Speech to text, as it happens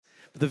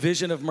The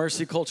vision of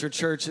Mercy Culture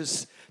Church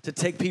is to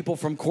take people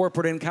from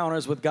corporate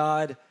encounters with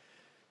God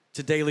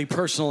to daily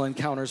personal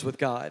encounters with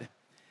God.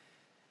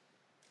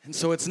 And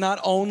so it's not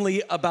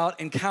only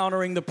about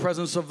encountering the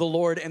presence of the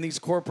Lord in these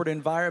corporate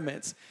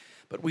environments,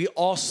 but we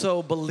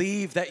also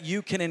believe that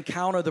you can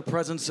encounter the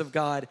presence of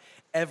God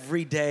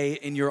every day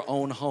in your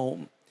own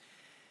home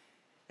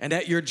and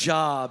at your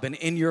job and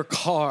in your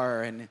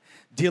car and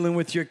dealing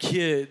with your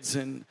kids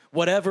and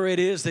whatever it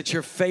is that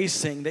you're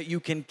facing, that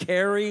you can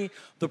carry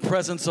the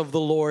presence of the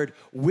Lord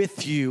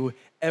with you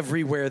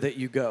everywhere that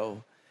you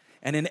go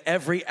and in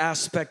every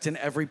aspect and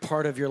every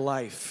part of your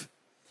life.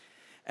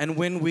 And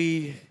when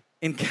we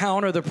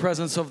encounter the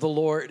presence of the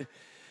Lord,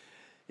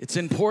 it's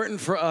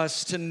important for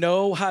us to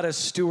know how to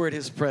steward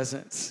his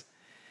presence,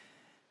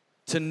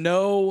 to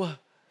know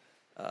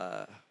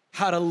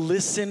how to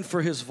listen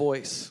for his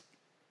voice.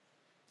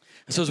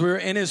 So as we were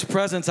in his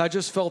presence, I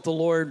just felt the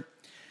Lord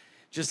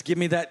just give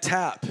me that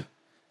tap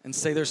and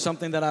say, there's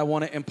something that I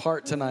want to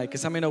impart tonight.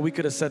 Because how many know we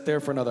could have sat there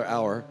for another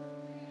hour?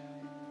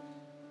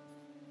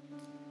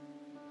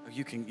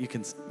 You can,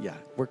 yeah,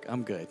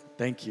 I'm good.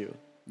 Thank you.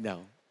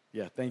 No,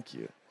 yeah, thank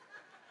you.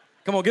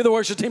 Come on, give the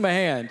worship team a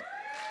hand.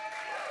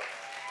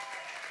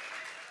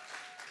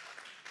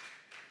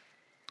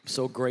 I'm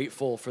so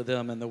grateful for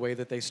them and the way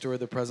that they steward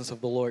the presence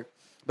of the Lord.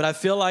 But I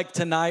feel like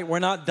tonight we're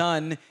not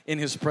done in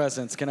his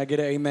presence. Can I get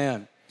an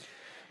amen?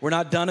 We're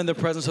not done in the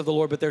presence of the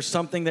Lord, but there's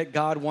something that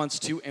God wants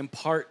to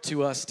impart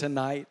to us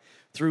tonight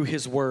through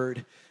his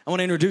word. I want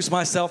to introduce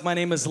myself. My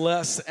name is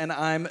Les, and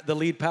I'm the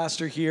lead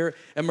pastor here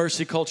at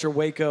Mercy Culture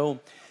Waco.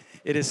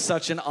 It is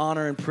such an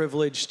honor and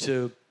privilege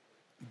to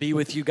be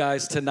with you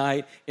guys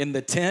tonight in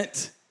the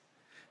tent.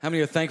 How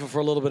many are thankful for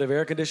a little bit of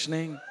air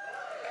conditioning?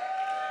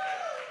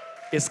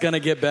 It's going to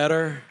get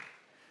better.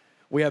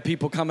 We have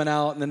people coming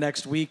out in the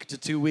next week to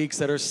 2 weeks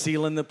that are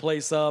sealing the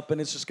place up,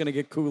 and it's just going to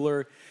get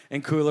cooler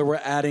and cooler. We're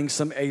adding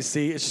some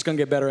AC. It's just going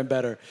to get better and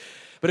better.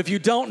 But if you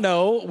don't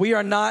know, we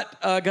are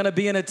not going to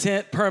be in a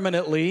tent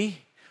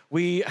permanently.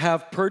 We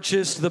have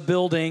purchased the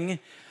building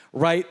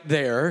right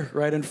there,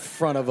 right in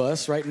front of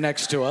us, right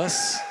next to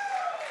us.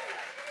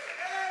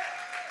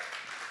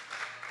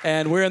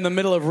 And we're in the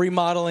middle of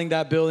remodeling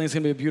that building. It's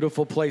going to be a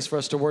beautiful place for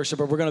us to worship.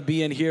 But we're going to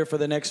be in here for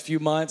the next few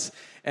months.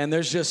 And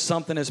there's just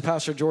something, as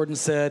Pastor Jordan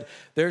said,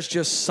 there's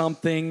just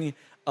something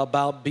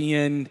about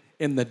being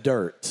in the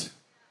dirt.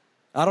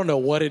 I don't know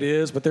what it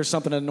is, but there's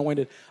something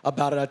anointed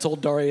about it. I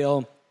told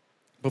Dariel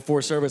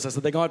before service, I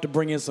said, they're going to have to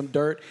bring in some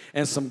dirt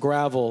and some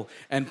gravel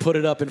and put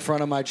it up in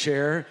front of my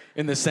chair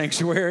in the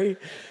sanctuary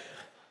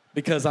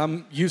because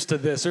I'm used to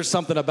this. There's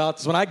something about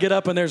this. When I get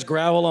up and there's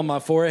gravel on my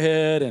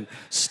forehead and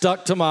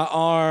stuck to my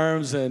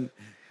arms and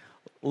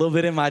a little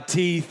bit in my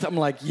teeth, I'm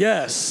like,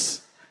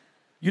 yes,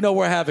 you know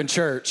we're having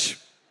church.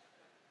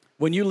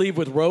 When you leave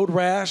with road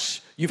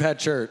rash, you've had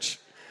church.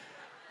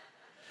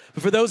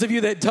 But for those of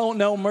you that don't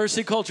know,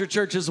 Mercy Culture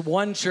Church is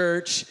one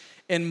church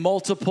in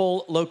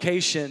multiple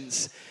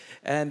locations.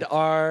 And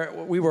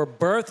we were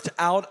birthed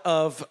out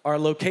of our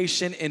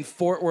location in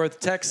Fort Worth,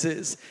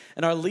 Texas.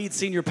 And our lead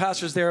senior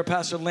pastors there are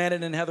Pastor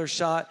Landon and Heather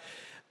Schott,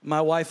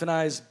 my wife and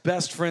I's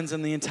best friends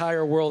in the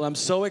entire world. I'm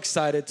so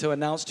excited to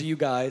announce to you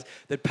guys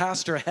that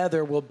Pastor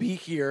Heather will be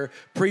here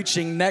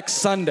preaching next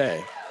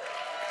Sunday.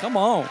 Come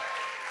on.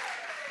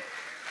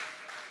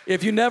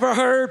 If you never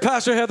heard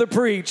Pastor Heather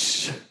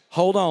preach,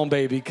 hold on,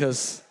 baby,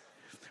 because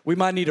we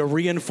might need to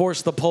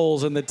reinforce the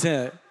poles in the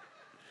tent.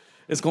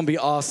 It's going to be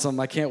awesome.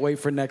 I can't wait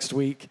for next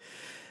week.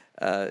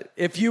 I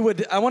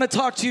want to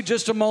talk to you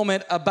just a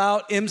moment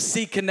about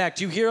MC Connect.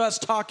 You hear us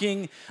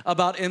talking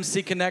about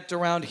MC Connect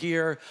around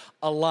here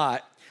a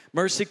lot.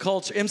 Mercy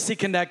Culture, MC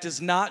Connect is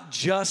not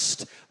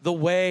just the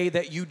way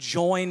that you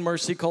join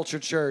Mercy Culture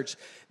Church.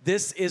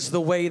 This is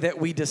the way that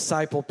we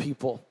disciple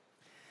people.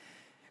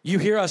 You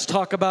hear us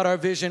talk about our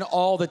vision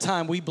all the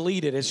time. We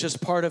bleed it. It's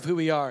just part of who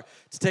we are.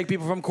 To take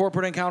people from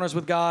corporate encounters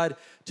with God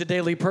to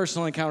daily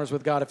personal encounters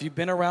with God. If you've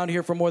been around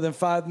here for more than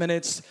 5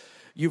 minutes,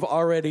 you've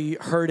already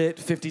heard it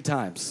 50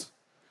 times.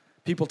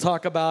 People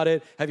talk about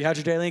it. Have you had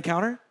your daily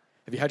encounter?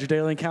 Have you had your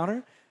daily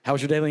encounter? How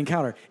was your daily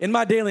encounter? In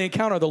my daily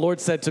encounter, the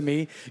Lord said to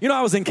me,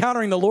 I was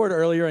encountering the Lord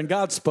earlier and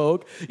God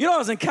spoke. I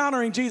was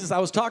encountering Jesus. I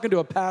was talking to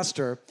a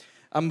pastor.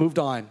 I moved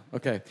on.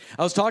 Okay.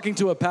 I was talking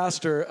to a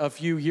pastor a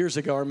few years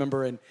ago, I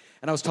remember, and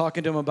I was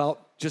talking to him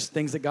about just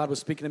things that God was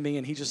speaking to me,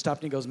 and he just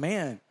stopped and he goes,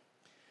 man,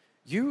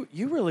 you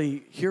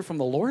really hear from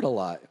the Lord a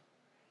lot.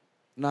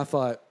 And I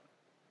thought,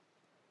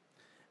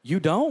 you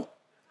don't?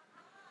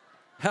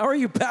 How are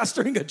you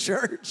pastoring a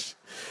church?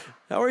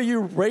 How are you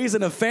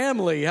raising a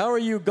family? How are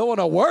you going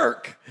to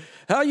work?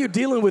 How are you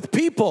dealing with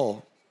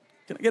people?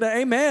 Can I get an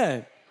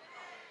amen?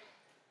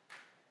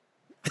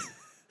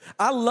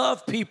 I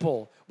love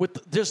people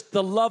with just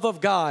the love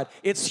of God.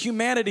 It's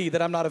humanity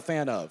that I'm not a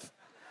fan of.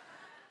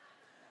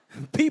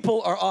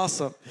 People are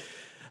awesome.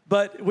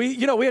 But we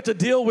have to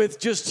deal with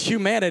just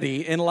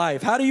humanity in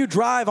life. How do you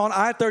drive on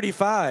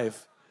I-35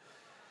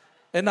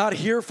 and not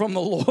hear from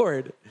the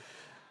Lord?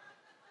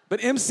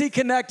 But MC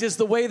Connect is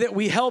the way that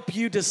we help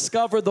you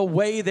discover the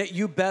way that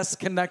you best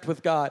connect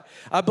with God.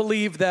 I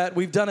believe that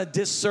we've done a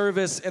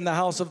disservice in the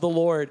house of the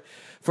Lord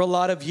for a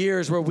lot of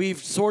years where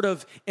we've sort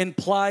of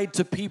implied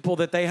to people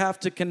that they have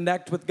to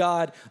connect with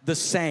God the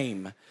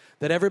same.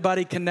 That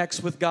everybody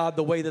connects with God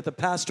the way that the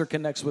pastor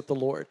connects with the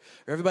Lord.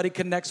 Or everybody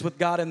connects with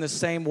God in the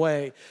same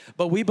way.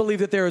 But we believe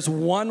that there is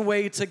one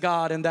way to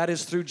God, and that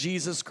is through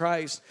Jesus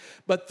Christ.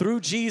 But through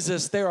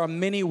Jesus, there are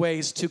many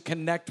ways to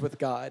connect with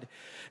God.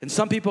 And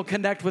some people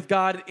connect with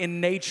God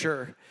in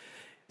nature.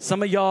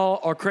 Some of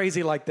y'all are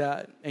crazy like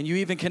that. And you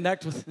even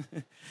connect with,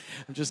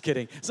 I'm just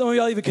kidding. Some of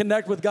y'all even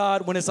connect with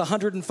God when it's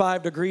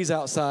 105 degrees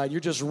outside.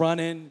 You're just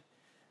running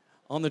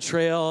on the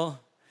trail,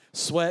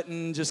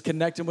 sweating, just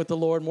connecting with the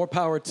Lord. More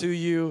power to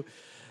you.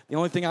 The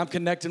only thing I'm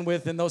connecting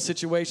with in those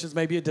situations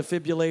may be a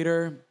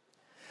defibrillator,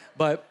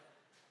 but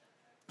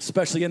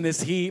especially in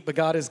this heat, but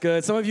God is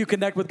good. Some of you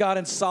connect with God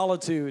in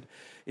solitude.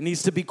 It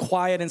needs to be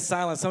quiet and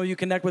silent. Some of you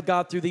connect with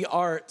God through the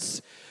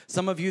arts.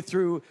 Some of you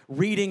through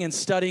reading and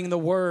studying the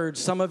Word.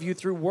 Some of you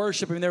through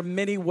worship. I mean, there are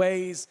many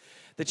ways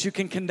that you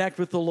can connect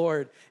with the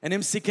Lord. And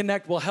MC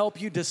Connect will help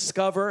you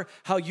discover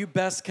how you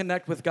best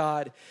connect with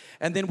God.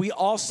 And then we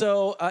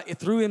also,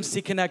 through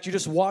MC Connect, you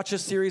just watch a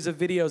series of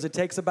videos. It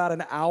takes about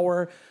an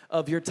hour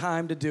of your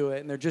time to do it.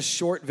 And they're just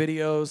short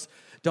videos.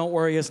 Don't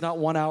worry, it's not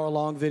 1 hour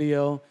long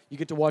video. You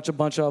get to watch a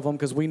bunch of them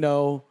because we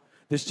know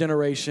this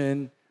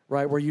generation,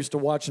 right? We're used to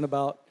watching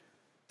about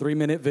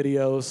 3-minute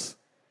videos,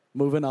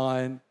 moving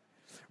on.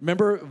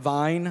 Remember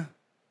Vine? At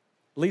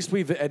least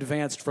we've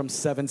advanced from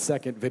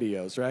 7-second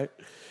videos, right?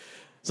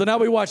 So now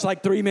we watch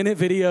like 3-minute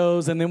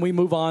videos and then we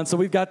move on. So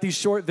we've got these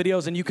short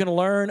videos and you can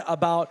learn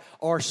about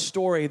our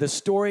story, the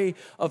story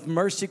of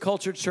Mercy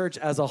Culture Church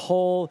as a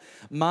whole,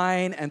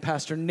 mine and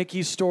Pastor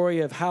Nikki's story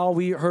of how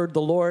we heard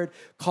the Lord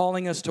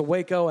calling us to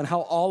Waco and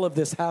how all of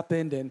this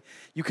happened. And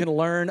you can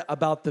learn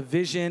about the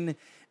vision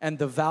and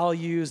the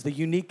values, the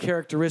unique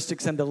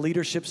characteristics and the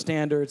leadership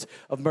standards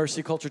of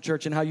Mercy Culture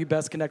Church and how you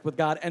best connect with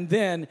God. And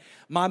then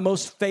my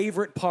most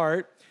favorite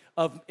part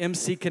of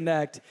MC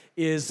Connect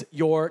is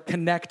your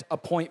Connect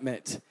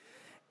appointment.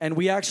 And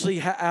we actually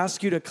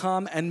ask you to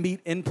come and meet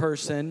in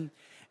person.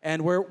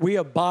 And we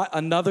have bought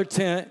another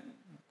tent.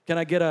 Can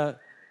I get a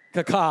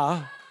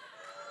caca?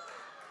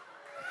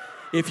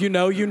 If you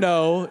know, you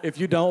know. If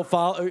you don't,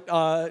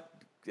 follow.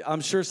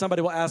 I'm sure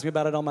somebody will ask me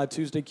about it on my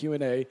Tuesday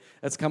Q&A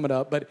that's coming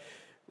up. But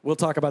we'll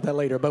talk about that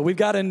later. But we've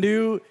got a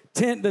new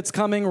tent that's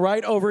coming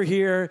right over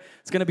here.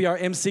 It's going to be our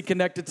MC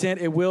Connected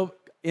tent. It will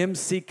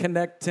MC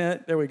Connect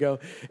tent. There we go.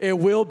 It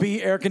will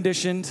be air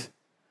conditioned.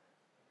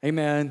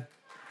 Amen.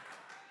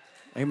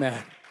 Amen.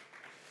 And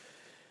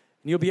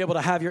you'll be able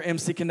to have your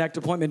MC Connect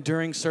appointment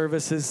during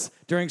service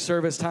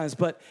times.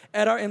 But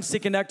at our MC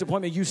Connect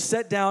appointment, you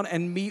sit down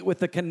and meet with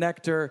the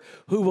connector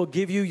who will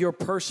give you your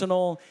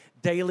personal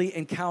daily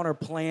encounter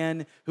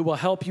plan, who will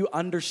help you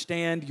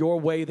understand your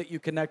way that you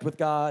connect with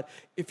God.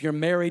 If you're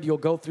married, you'll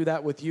go through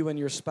that with you and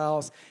your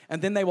spouse.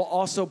 And then they will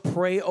also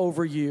pray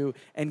over you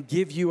and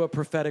give you a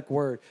prophetic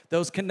word.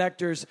 Those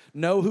connectors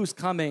know who's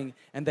coming,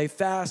 and they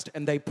fast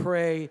and they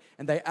pray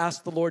and they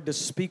ask the Lord to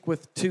speak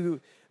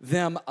to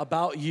them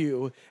about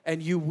you,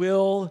 and you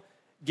will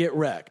get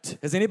wrecked.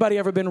 Has anybody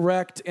ever been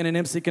wrecked in an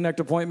MC Connect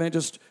appointment?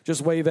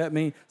 Just wave at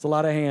me. It's a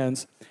lot of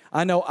hands.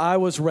 I know I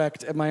was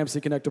wrecked at my MC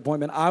Connect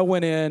appointment. I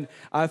went in,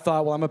 I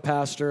thought, well, I'm a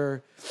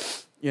pastor,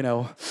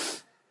 I've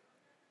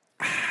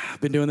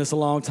been doing this a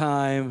long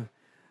time.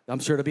 I'm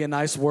sure it'll be a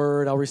nice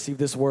word. I'll receive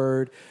this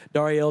word.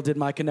 Dariel did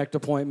my Connect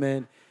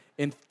appointment.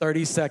 In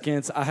 30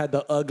 seconds, I had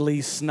the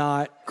ugly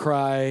snot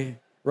cry,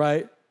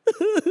 right?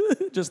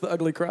 Just the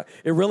ugly cry.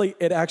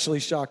 It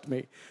actually shocked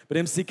me. But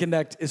MC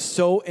Connect is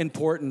so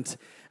important.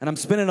 And I'm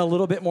spending a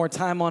little bit more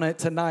time on it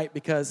tonight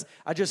because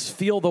I just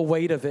feel the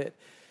weight of it.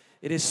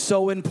 It is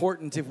so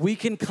important. If we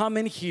can come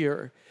in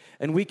here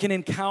and we can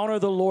encounter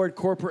the Lord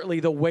corporately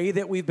the way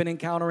that we've been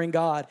encountering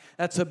God,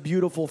 that's a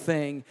beautiful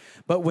thing.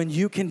 But when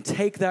you can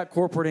take that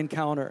corporate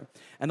encounter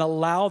and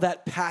allow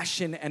that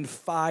passion and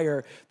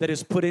fire that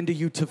is put into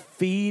you to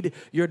feed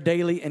your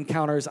daily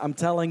encounters, I'm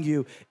telling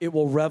you, it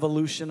will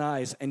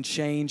revolutionize and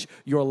change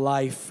your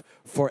life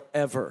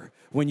forever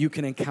when you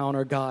can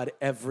encounter God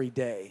every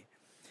day.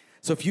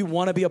 So if you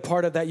want to be a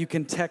part of that, you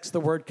can text the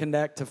word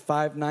connect to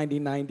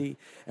 59090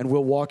 and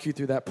we'll walk you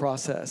through that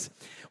process.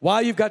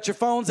 While you've got your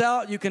phones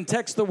out, you can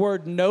text the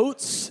word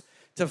notes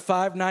to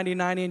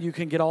 59090 and you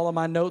can get all of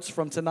my notes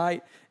from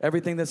tonight.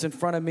 Everything that's in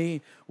front of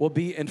me will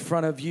be in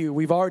front of you.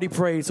 We've already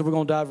prayed, so we're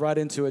going to dive right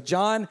into it.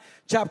 John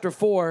chapter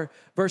 4,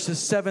 verses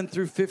 7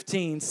 through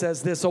 15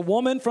 says this: "A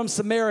woman from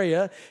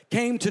Samaria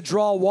came to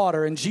draw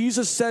water, and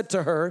Jesus said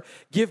to her,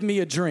 'Give me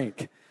a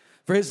drink.'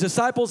 For his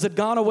disciples had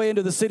gone away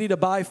into the city to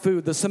buy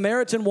food. The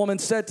Samaritan woman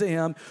said to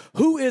him,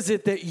 'Who is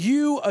it that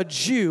you, a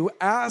Jew,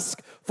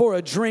 ask for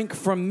a drink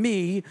from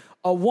me,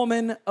 a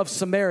woman of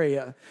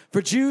Samaria?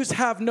 For Jews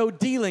have no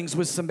dealings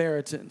with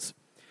Samaritans.'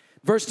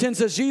 Verse 10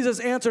 says, Jesus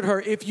answered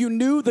her, 'If you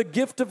knew the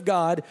gift of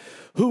God,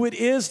 who it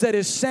is that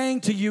is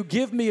saying to you,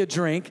 "Give me a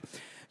drink,"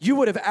 you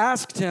would have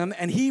asked him,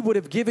 and he would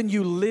have given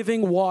you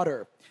living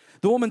water.'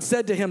 The woman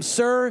said to him,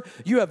 "Sir,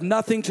 you have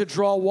nothing to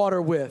draw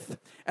water with,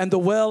 and the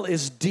well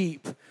is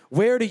deep.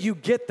 Where do you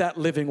get that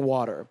living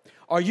water?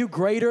 Are you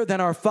greater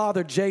than our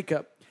father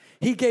Jacob?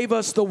 He gave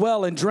us the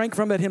well and drank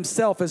from it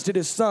himself, as did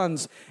his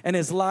sons and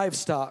his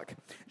livestock."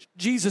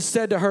 Jesus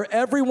said to her,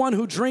 "Everyone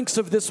who drinks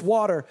of this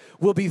water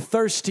will be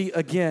thirsty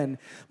again.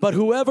 But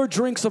whoever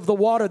drinks of the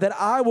water that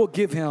I will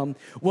give him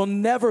will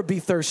never be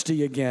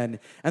thirsty again.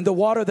 And the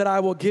water that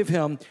I will give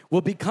him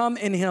will become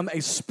in him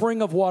a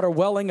spring of water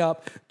welling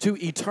up to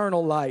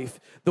eternal life."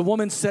 The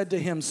woman said to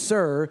him,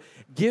 "Sir,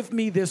 give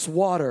me this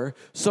water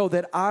so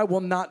that I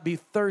will not be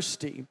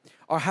thirsty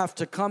or have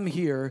to come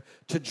here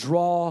to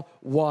draw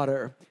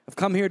water." I've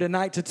come here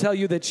tonight to tell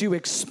you that you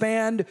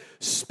expand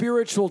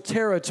spiritual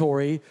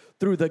territory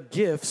through the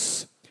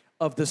gifts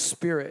of the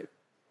Spirit.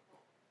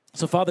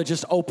 So, Father,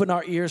 just open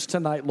our ears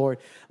tonight, Lord.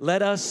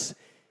 Let us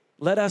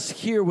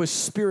hear with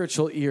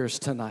spiritual ears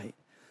tonight.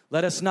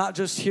 Let us not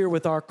just hear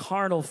with our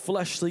carnal,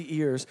 fleshly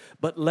ears,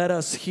 but let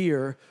us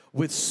hear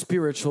with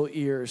spiritual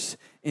ears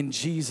in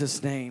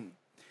Jesus' name.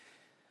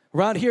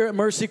 Around here at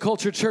Mercy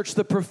Culture Church,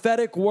 the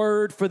prophetic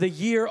word for the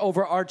year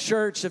over our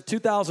church of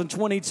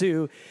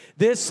 2022,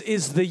 this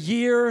is the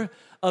year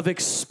of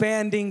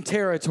expanding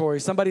territory.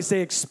 Somebody say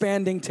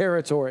expanding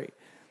territory.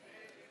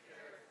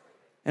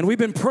 And we've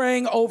been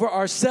praying over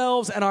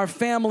ourselves and our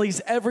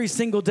families every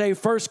single day.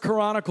 1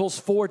 Chronicles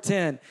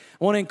 4:10.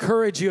 I want to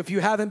encourage you, if you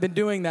haven't been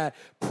doing that,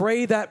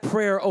 pray that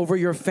prayer over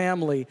your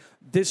family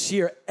this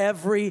year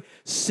every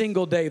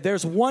single day.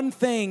 There's one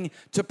thing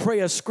to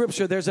pray a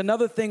scripture. There's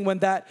another thing when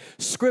that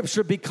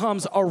scripture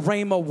becomes a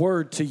rhema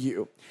word to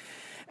you.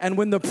 And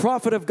when the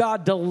prophet of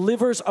God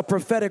delivers a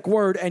prophetic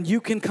word and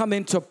you can come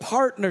into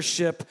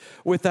partnership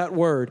with that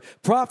word.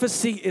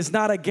 Prophecy is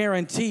not a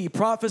guarantee.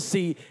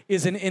 Prophecy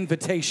is an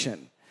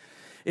invitation.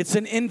 It's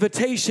an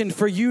invitation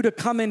for you to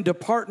come into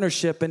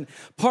partnership and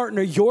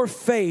partner your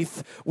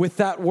faith with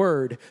that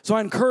word. So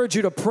I encourage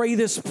you to pray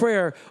this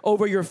prayer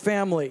over your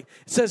family.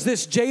 It says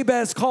this: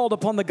 Jabez called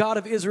upon the God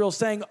of Israel,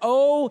 saying,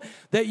 "Oh,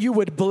 that you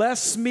would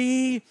bless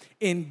me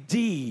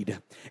indeed,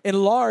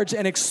 enlarge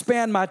and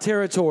expand my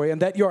territory,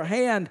 and that your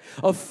hand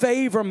of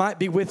favor might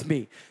be with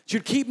me.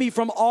 Should keep me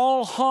from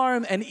all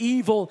harm and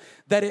evil,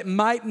 that it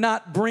might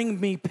not bring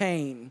me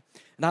pain."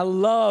 And I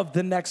love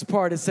the next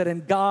part. It said,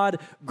 "And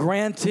God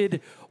granted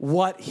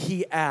what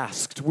he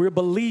asked." We're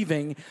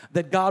believing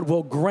that God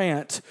will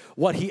grant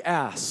what he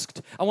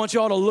asked. I want you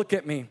all to look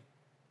at me. I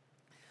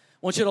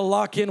want you to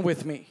lock in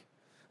with me.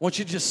 I want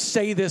you to just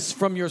say this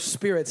from your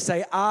spirit.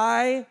 Say,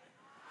 "I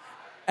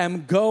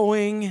am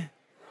going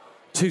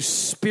to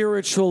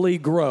spiritually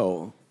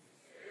grow."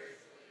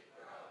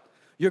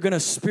 You're going to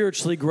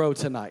spiritually grow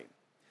tonight.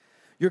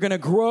 You're going to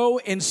grow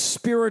in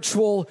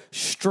spiritual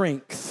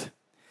strength.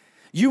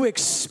 You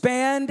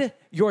expand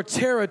your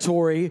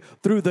territory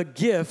through the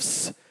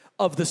gifts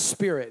of the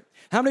Spirit.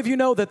 How many of you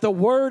know that the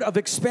word of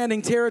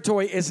expanding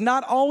territory is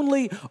not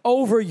only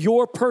over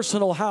your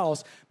personal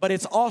house, but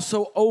it's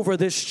also over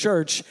this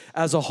church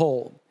as a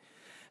whole?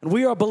 And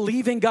we are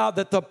believing, God,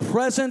 that the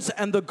presence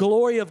and the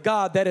glory of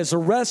God that is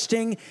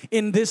resting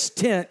in this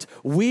tent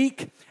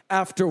week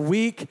after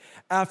week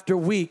after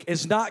week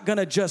is not going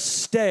to just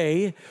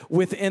stay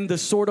within the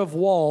sort of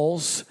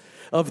walls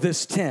of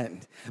this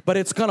tent, but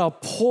it's going to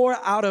pour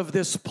out of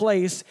this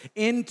place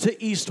into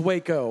East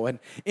Waco and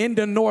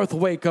into North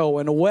Waco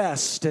and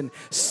West and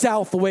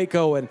South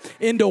Waco and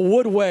into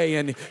Woodway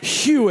and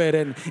Hewitt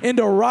and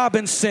into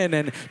Robinson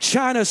and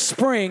China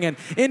Spring and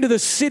into the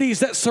cities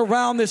that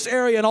surround this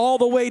area and all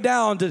the way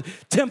down to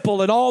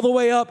Temple and all the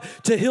way up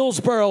to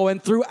Hillsboro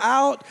and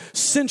throughout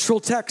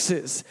Central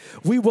Texas.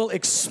 We will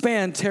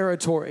expand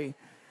territory.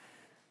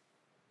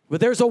 But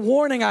there's a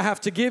warning I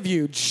have to give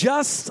you.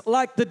 Just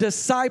like the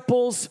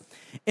disciples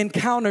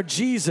encountered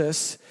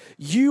Jesus,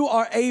 you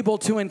are able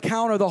to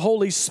encounter the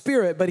Holy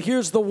Spirit. But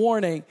here's the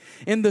warning.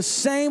 In the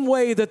same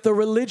way that the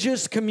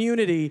religious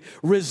community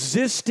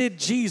resisted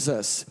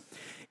Jesus,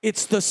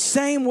 it's the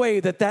same way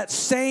that that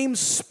same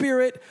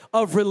spirit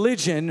of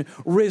religion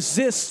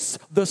resists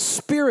the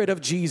Spirit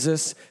of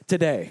Jesus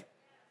today.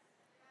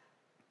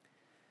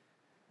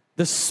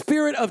 The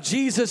Spirit of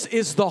Jesus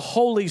is the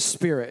Holy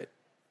Spirit.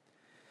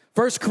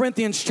 1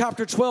 Corinthians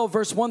chapter 12,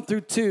 verse 1 through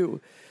 2.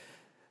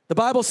 The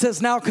Bible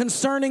says, "Now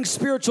concerning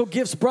spiritual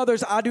gifts,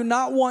 brothers, I do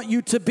not want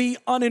you to be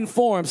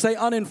uninformed." Say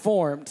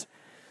uninformed.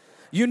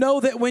 "You know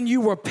that when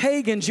you were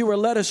pagans, you were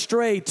led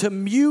astray to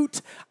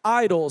mute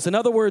idols." In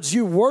other words,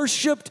 you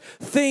worshiped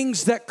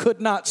things that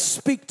could not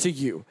speak to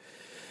you.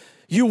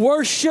 You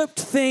worshiped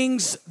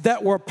things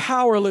that were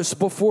powerless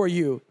before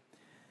you.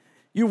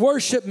 You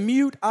worship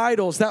mute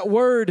idols. That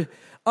word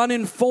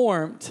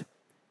uninformed,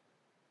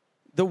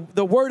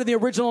 the word in the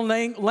original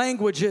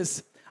language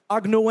is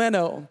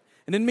agnoeno,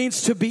 and it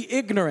means to be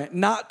ignorant,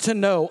 not to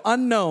know,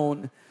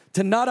 unknown,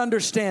 to not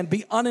understand,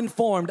 be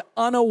uninformed,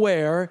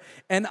 unaware,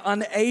 and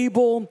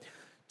unable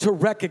to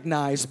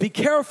recognize. Be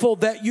careful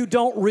that you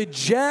don't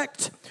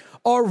reject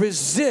or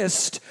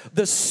resist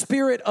the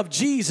Spirit of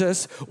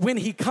Jesus when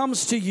he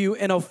comes to you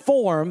in a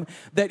form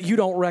that you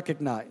don't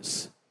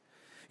recognize.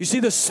 You see,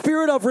 the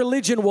spirit of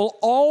religion will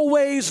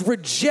always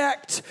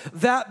reject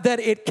that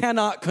it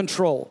cannot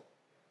control.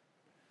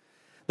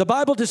 The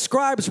Bible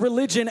describes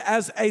religion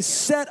as a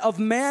set of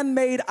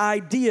man-made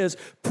ideas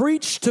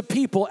preached to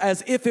people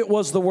as if it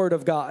was the Word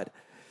of God.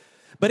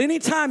 But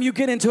anytime you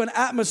get into an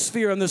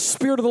atmosphere and the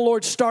Spirit of the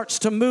Lord starts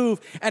to move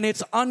and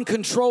it's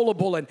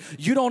uncontrollable and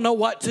you don't know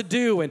what to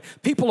do and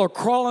people are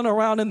crawling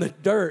around in the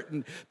dirt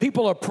and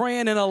people are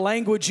praying in a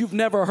language you've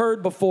never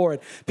heard before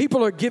and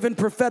people are giving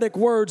prophetic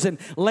words and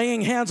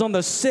laying hands on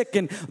the sick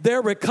and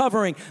they're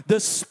recovering, the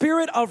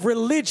spirit of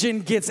religion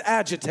gets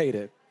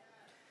agitated.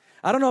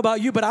 I don't know about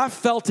you, but I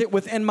felt it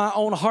within my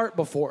own heart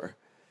before.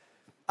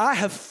 I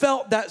have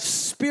felt that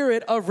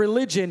spirit of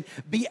religion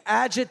be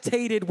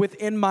agitated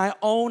within my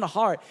own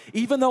heart.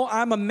 Even though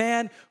I'm a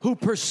man who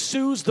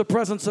pursues the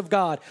presence of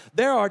God,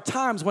 there are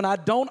times when I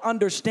don't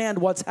understand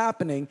what's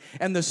happening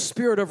and the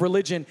spirit of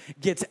religion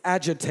gets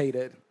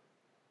agitated.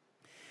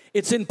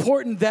 It's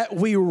important that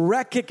we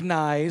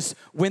recognize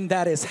when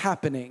that is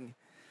happening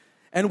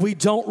and we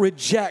don't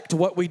reject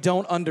what we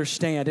don't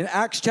understand. In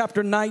Acts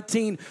chapter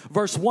 19,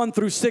 verse 1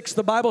 through 6,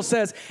 the Bible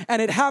says,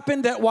 "And it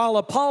happened that while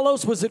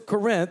Apollos was at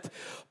Corinth,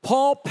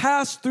 Paul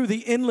passed through the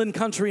inland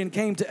country and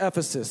came to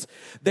Ephesus.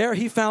 There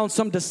he found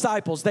some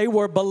disciples. They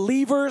were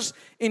believers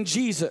in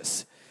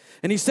Jesus.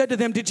 And he said to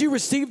them, 'Did you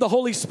receive the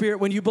Holy Spirit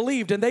when you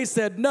believed?' And they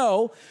said,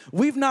 'No,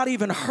 we've not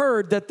even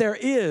heard that there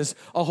is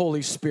a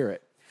Holy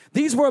Spirit.'"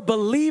 These were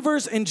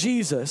believers in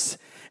Jesus,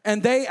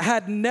 and they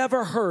had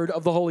never heard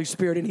of the Holy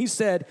Spirit. And he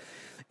said,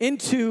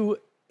 Into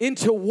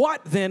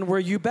what then were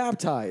you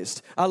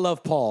baptized?" I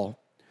love Paul,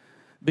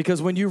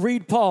 because when you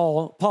read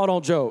Paul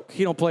don't joke.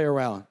 He don't play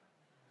around.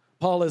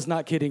 Paul is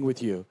not kidding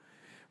with you,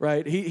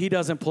 right? He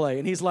doesn't play.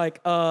 And he's like,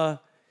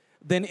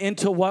 then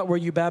into what were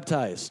you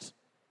baptized?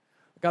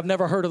 Like, I've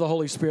never heard of the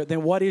Holy Spirit.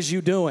 Then what is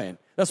you doing?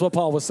 That's what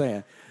Paul was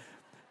saying.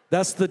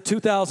 That's the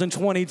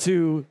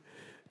 2022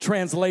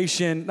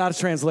 translation, not a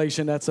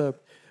translation, that's a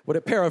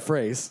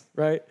paraphrase,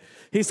 right?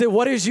 He said,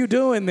 "What is you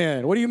doing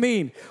then? What do you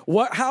mean?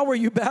 How were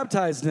you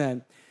baptized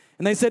then?"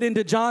 And they said,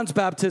 "Into John's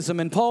baptism."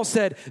 And Paul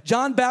said,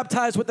 "John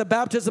baptized with the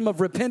baptism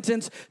of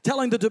repentance,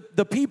 telling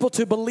the people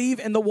to believe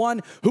in the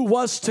one who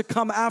was to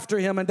come after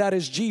him, and that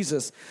is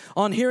Jesus."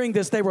 On hearing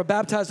this, they were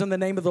baptized in the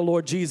name of the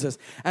Lord Jesus.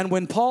 And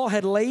when Paul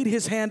had laid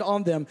his hand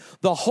on them,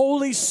 the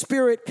Holy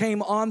Spirit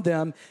came on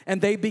them,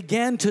 and they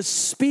began to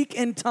speak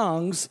in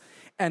tongues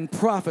and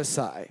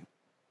prophesy.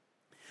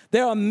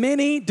 There are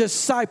many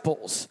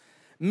disciples,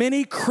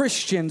 many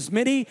Christians,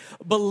 many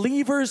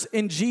believers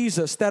in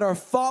Jesus that are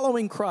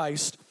following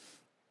Christ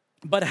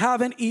but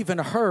haven't even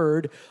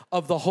heard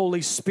of the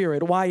Holy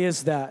Spirit. Why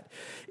is that?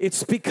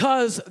 It's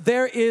because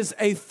there is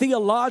a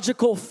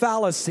theological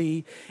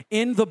fallacy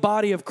in the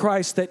body of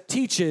Christ that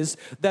teaches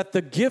that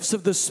the gifts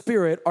of the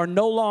Spirit are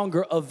no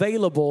longer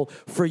available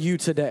for you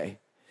today.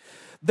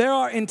 There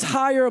are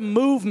entire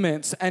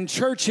movements and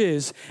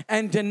churches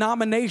and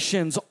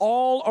denominations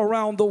all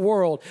around the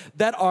world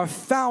that are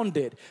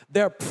founded,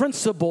 their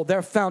principle,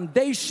 their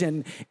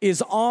foundation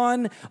is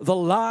on the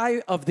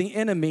lie of the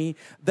enemy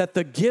that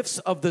the gifts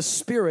of the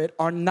Spirit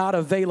are not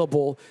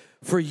available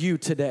for you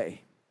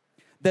today,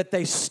 that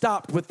they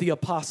stopped with the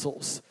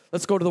apostles.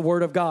 Let's go to the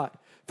Word of God.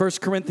 1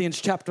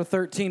 Corinthians chapter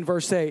 13,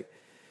 verse 8.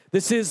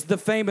 This is the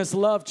famous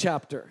love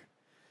chapter.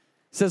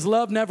 It says,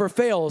 "Love never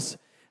fails."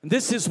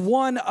 This is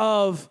one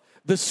of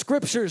the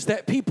scriptures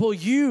that people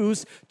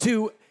use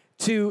to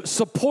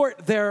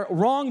support their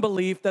wrong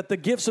belief that the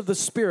gifts of the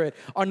Spirit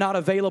are not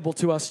available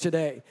to us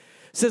today.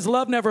 It says,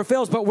 "Love never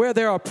fails, but where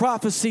there are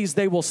prophecies,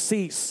 they will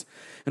cease.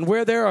 And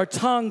where there are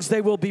tongues, they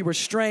will be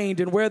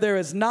restrained. And where there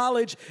is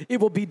knowledge, it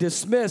will be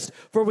dismissed.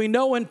 For we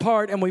know in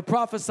part and we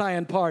prophesy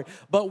in part.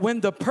 But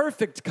when the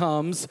perfect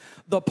comes,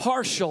 the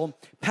partial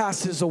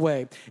passes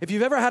away." If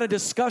you've ever had a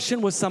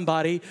discussion with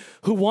somebody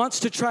who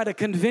wants to try to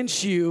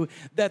convince you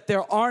that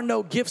there are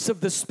no gifts of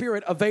the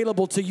Spirit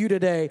available to you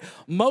today,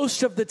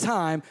 most of the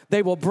time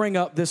they will bring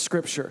up this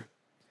scripture.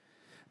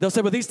 They'll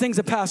say, "Well, these things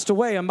have passed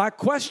away." And my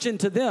question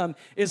to them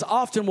is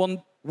often,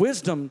 well,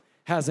 wisdom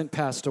hasn't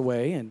passed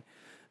away and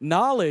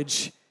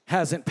knowledge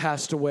hasn't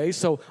passed away,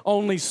 so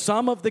only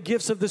some of the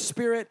gifts of the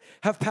Spirit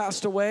have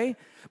passed away,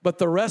 but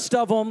the rest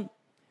of them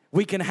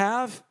we can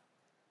have,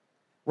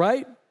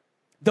 right?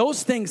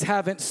 Those things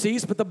haven't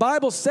ceased, but the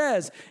Bible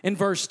says in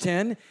verse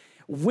 10,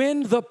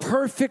 "When the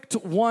perfect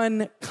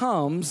one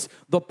comes,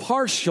 the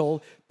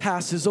partial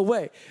passes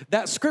away."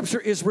 That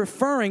scripture is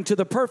referring to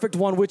the perfect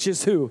one, which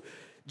is who?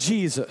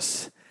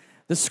 Jesus.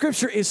 The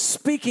scripture is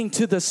speaking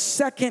to the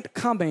second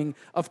coming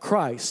of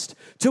Christ,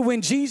 to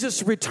when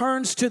Jesus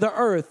returns to the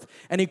earth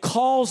and he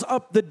calls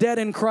up the dead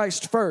in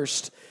Christ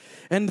first.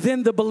 And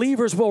then the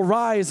believers will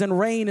rise and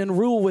reign and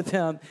rule with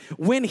him.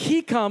 When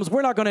he comes,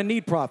 we're not going to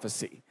need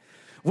prophecy.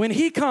 When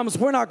he comes,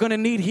 we're not going to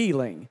need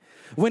healing.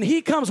 When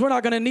he comes, we're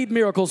not going to need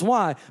miracles.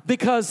 Why?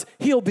 Because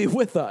he'll be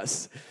with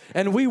us.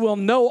 And we will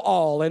know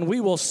all, and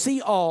we will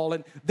see all,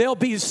 and there'll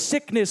be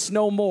sickness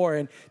no more,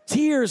 and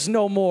tears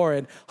no more,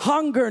 and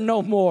hunger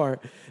no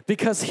more,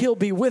 because he'll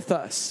be with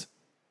us.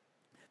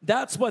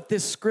 That's what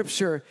this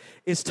scripture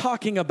is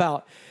talking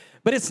about.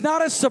 But it's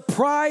not a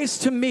surprise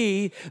to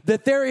me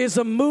that there is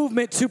a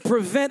movement to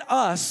prevent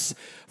us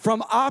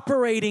from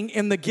operating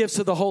in the gifts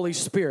of the Holy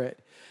Spirit.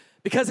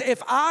 Because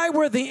if I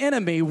were the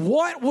enemy,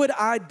 what would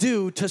I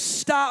do to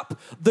stop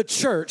the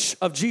church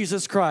of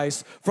Jesus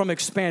Christ from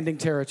expanding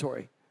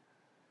territory?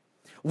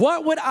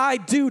 What would I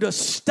do to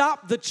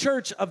stop the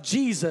church of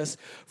Jesus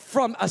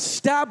from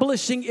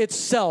establishing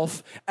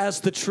itself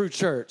as the true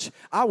church?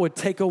 I would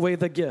take away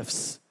the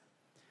gifts.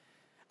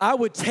 I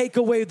would take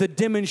away the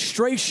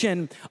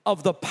demonstration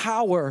of the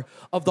power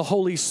of the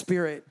Holy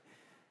Spirit.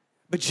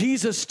 But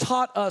Jesus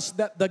taught us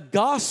that the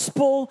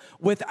gospel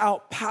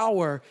without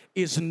power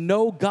is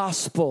no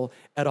gospel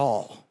at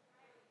all.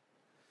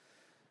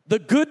 The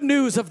good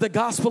news of the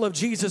gospel of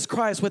Jesus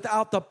Christ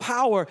without the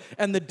power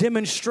and the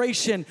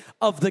demonstration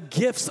of the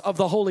gifts of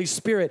the Holy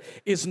Spirit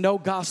is no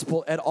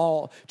gospel at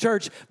all.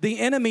 Church, the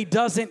enemy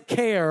doesn't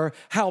care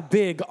how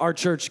big our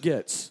church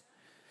gets.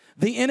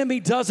 The enemy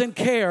doesn't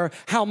care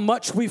how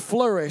much we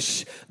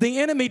flourish. The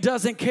enemy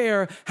doesn't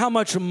care how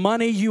much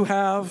money you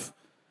have.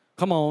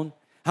 Come on.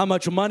 How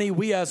much money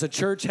we as a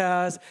church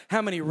has,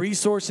 how many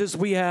resources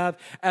we have,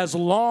 as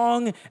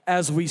long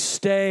as we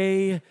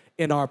stay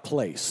in our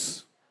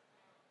place.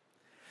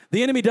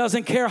 The enemy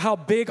doesn't care how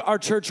big our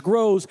church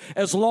grows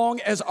as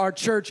long as our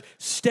church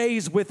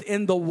stays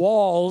within the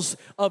walls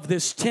of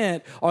this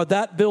tent or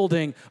that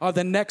building or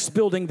the next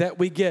building that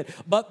we get.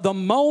 But the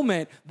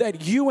moment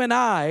that you and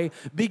I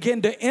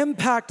begin to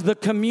impact the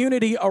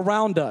community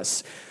around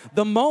us,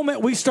 the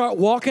moment we start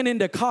walking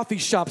into coffee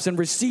shops and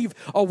receive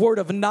a word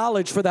of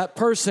knowledge for that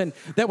person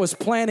that was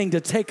planning to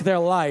take their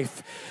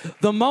life,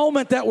 the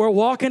moment that we're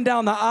walking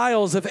down the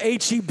aisles of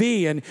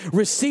H-E-B and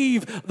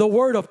receive the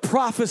word of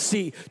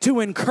prophecy to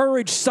encourage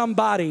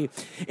somebody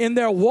in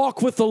their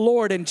walk with the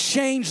Lord and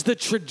change the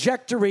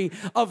trajectory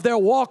of their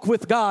walk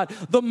with God,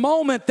 the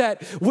moment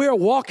that we're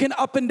walking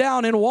up and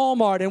down in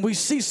Walmart and we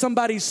see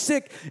somebody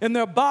sick in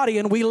their body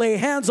and we lay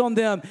hands on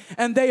them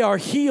and they are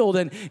healed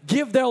and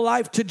give their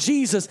life to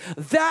Jesus,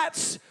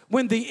 that's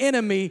when the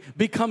enemy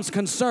becomes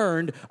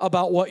concerned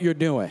about what you're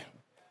doing.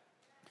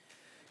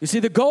 You see,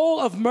 the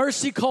goal of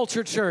Mercy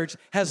Culture Church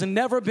has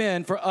never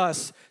been for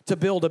us to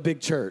build a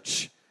big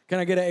church. Can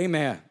I get an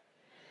amen?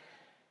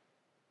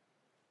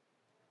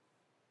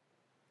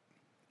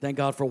 Thank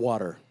God for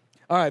water.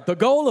 All right, the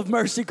goal of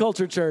Mercy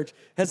Culture Church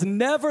has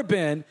never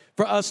been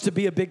for us to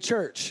be a big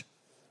church.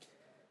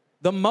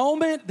 The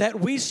moment that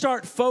we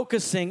start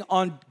focusing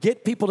on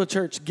get people to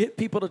church, get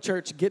people to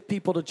church, get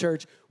people to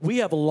church, we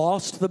have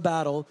lost the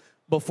battle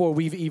before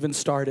we've even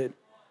started.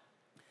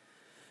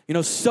 You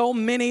know, so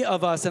many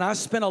of us, and I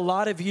spent a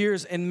lot of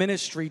years in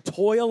ministry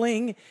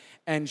toiling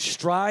and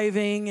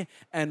striving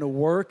and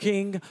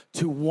working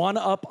to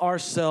one-up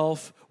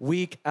ourselves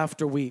week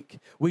after week.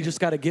 We just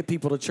got to get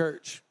people to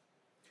church.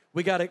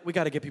 We got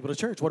to get people to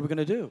church. What are we going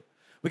to do?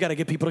 We got to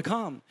get people to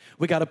come.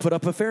 We got to put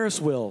up a Ferris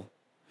wheel.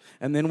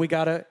 And then we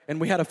had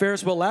a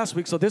Ferris wheel last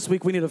week, so this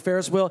week we need a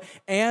Ferris wheel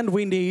and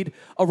we need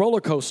a roller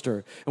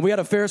coaster. And we had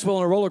a Ferris wheel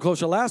and a roller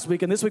coaster last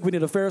week, and this week we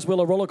need a Ferris wheel,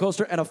 a roller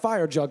coaster, and a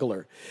fire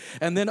juggler.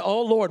 And then,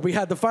 oh Lord, we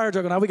had the fire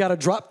juggler. Now we got to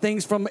drop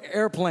things from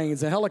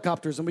airplanes and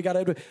helicopters, and we got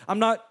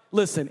to,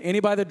 listen,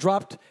 anybody that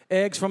dropped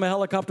eggs from a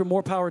helicopter,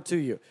 more power to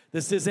you.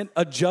 This isn't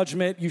a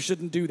judgment. You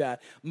shouldn't do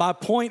that. My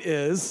point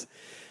is,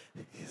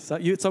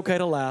 it's okay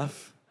to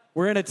laugh.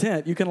 We're in a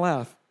tent. You can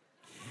laugh.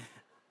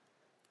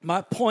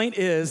 My point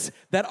is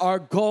that our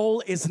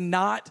goal is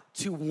not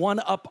to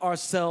one-up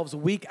ourselves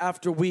week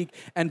after week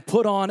and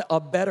put on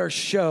a better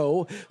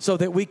show so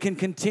that we can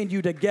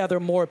continue to gather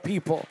more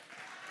people.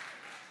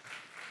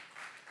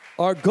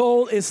 Our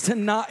goal is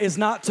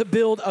not to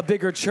build a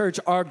bigger church.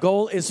 Our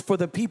goal is for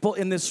the people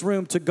in this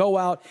room to go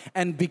out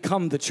and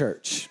become the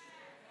church.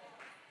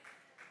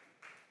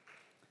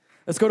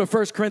 Let's go to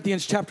 1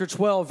 Corinthians chapter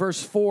 12,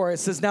 verse 4. It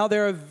says, now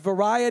there are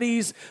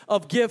varieties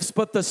of gifts,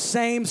 but the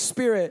same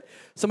Spirit.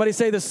 Somebody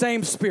say the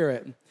same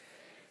Spirit.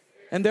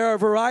 And there are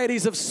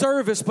varieties of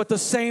service, but the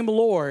same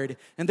Lord.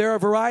 And there are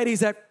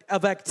varieties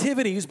of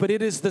activities, but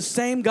it is the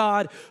same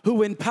God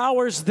who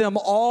empowers them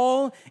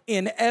all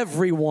in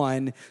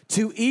everyone.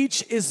 To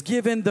each is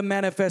given the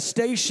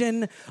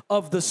manifestation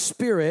of the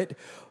Spirit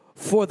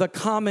for the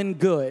common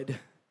good.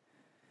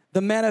 The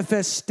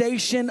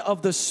manifestation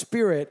of the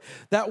Spirit.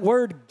 That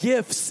word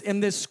gifts in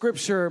this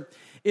scripture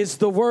is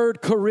the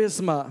word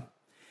charisma.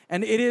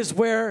 And it is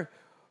where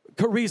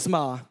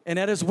charisma, and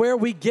that is where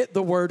we get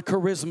the word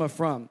charisma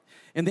from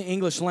in the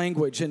English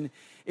language. And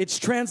it's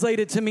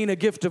translated to mean a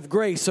gift of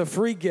grace, a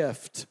free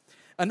gift,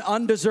 an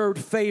undeserved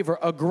favor,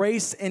 a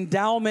grace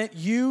endowment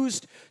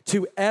used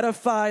to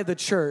edify the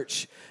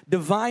church,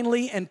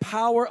 divinely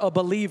empower a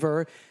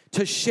believer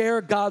to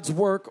share God's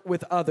work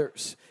with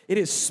others. It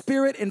is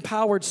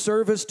Spirit-empowered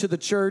service to the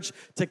church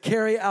to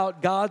carry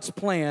out God's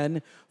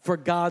plan for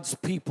God's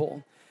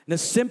people. And a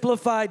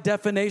simplified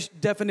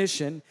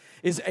definition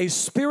is a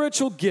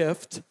spiritual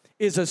gift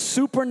is a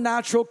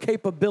supernatural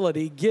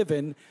capability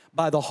given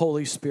by the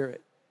Holy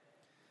Spirit.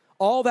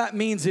 all that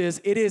means is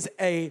it is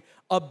a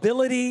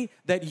ability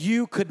that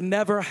you could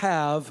never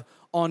have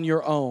on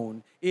your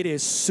own. It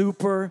is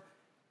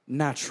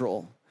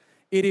supernatural.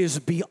 It is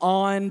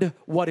beyond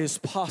what is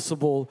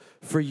possible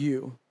for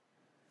you.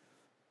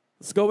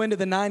 Let's go into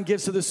the 9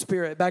 gifts of the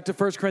Spirit. Back to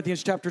 1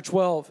 Corinthians chapter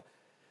 12.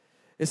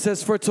 It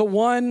says, for to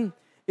one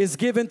is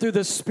given through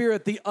the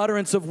Spirit the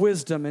utterance of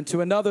wisdom, and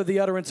to another the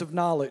utterance of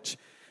knowledge,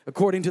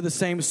 according to the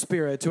same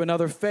Spirit. To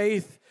another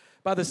faith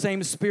by the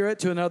same Spirit.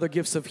 To another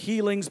gifts of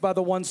healings by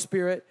the one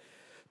Spirit.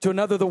 To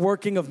another the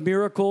working of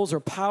miracles or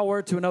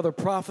power. To another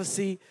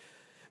prophecy,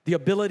 the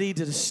ability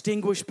to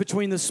distinguish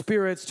between the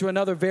spirits. To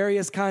another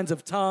various kinds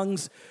of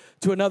tongues.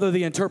 To another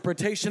the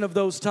interpretation of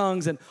those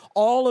tongues. And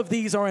all of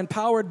these are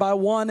empowered by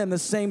one and the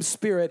same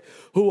Spirit,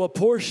 who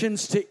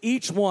apportions to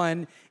each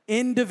one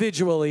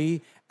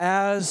individually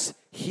as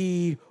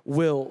he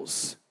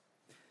wills.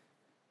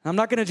 I'm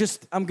going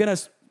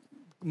to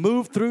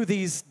move through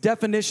these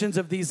definitions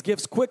of these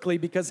gifts quickly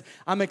because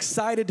I'm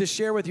excited to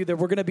share with you that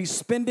we're going to be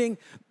spending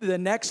the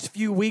next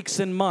few weeks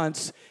and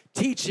months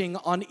teaching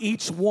on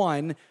each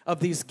one of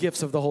these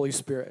gifts of the Holy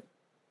Spirit.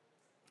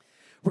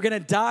 We're going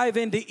to dive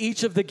into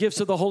each of the gifts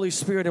of the Holy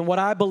Spirit, and what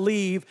I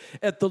believe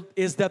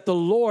is that the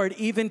Lord,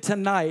 even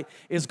tonight,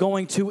 is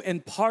going to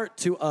impart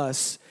to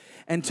us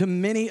and to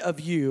many of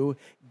you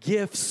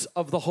gifts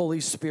of the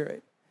Holy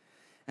Spirit.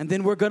 And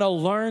then we're going to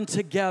learn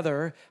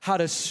together how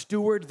to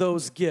steward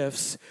those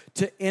gifts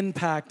to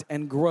impact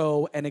and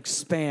grow and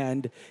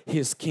expand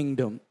His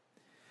kingdom.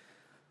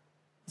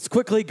 Let's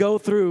quickly go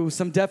through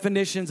some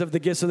definitions of the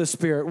gifts of the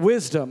Spirit.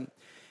 Wisdom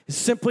is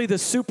simply the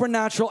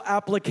supernatural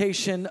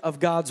application of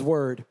God's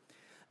word.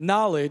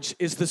 Knowledge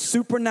is the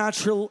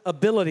supernatural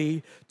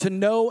ability to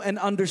know and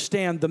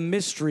understand the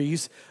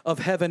mysteries of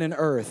heaven and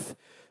earth.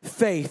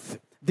 Faith,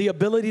 the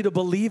ability to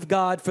believe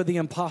God for the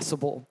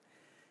impossible.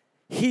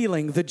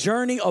 Healing, the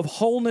journey of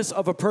wholeness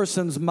of a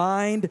person's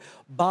mind,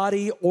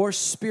 body, or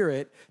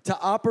spirit to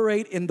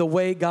operate in the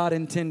way God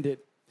intended.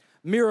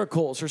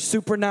 Miracles or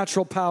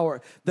supernatural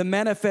power, the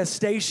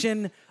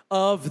manifestation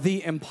of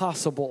the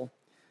impossible.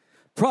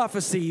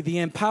 Prophecy, the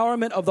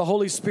empowerment of the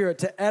Holy Spirit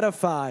to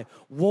edify,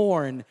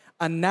 warn,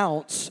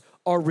 announce,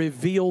 or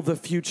reveal the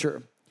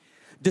future.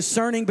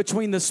 Discerning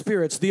between the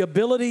spirits, the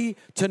ability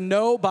to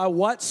know by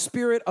what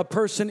spirit a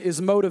person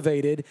is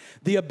motivated,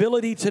 the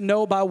ability to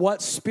know by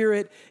what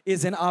spirit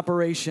is in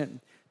operation.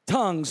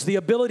 Tongues, the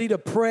ability to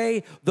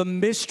pray the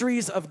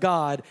mysteries of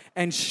God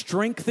and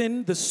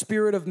strengthen the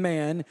spirit of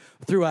man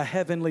through a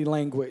heavenly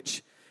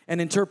language. An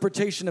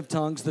interpretation of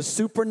tongues, the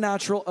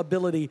supernatural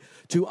ability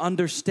to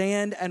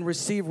understand and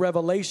receive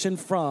revelation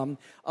from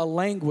a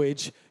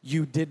language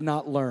you did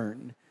not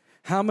learn.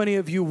 How many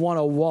of you want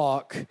to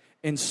walk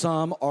in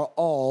some or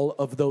all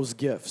of those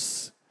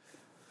gifts?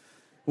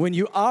 When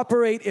you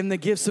operate in the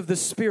gifts of the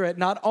Spirit,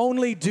 not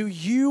only do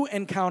you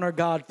encounter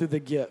God through the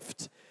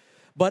gift,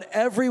 but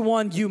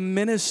everyone you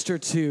minister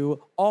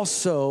to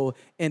also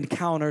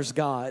encounters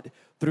God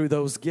through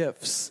those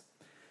gifts.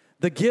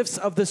 The gifts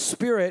of the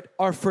Spirit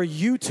are for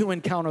you to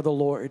encounter the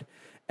Lord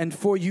and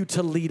for you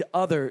to lead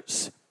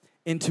others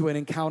into an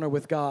encounter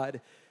with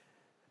God.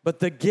 But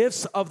the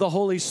gifts of the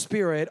Holy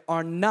Spirit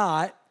are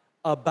not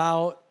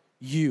about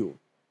you.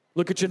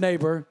 Look at your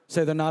neighbor,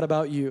 say they're not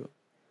about you.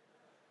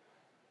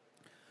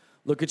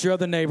 Look at your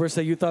other neighbor,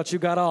 say you thought you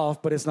got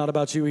off, but it's not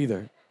about you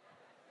either.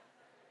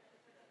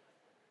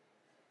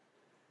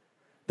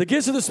 The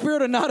gifts of the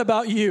Spirit are not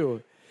about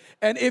you.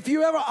 And if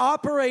you ever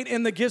operate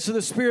in the gifts of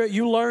the Spirit,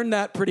 you learn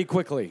that pretty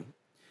quickly.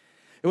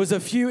 It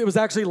was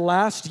actually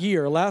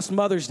last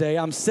Mother's Day,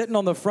 I'm sitting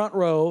on the front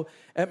row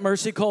at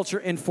Mercy Culture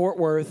in Fort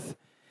Worth,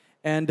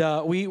 and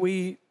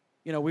we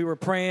were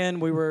praying,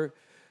 we were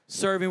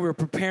serving, we were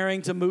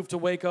preparing to move to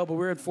Waco, but we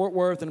were in Fort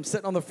Worth, and I'm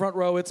sitting on the front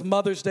row. It's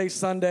Mother's Day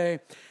Sunday,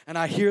 and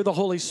I hear the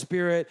Holy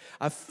Spirit.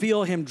 I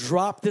feel Him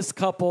drop this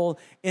couple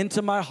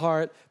into my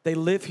heart. They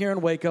live here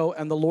in Waco,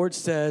 and the Lord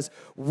says,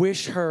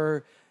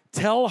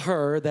 tell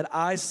her that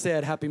I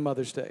said Happy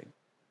Mother's Day.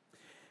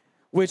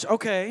 Which,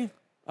 okay,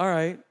 all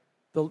right.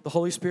 The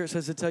Holy Spirit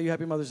says to tell you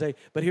Happy Mother's Day,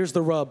 but here's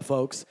the rub,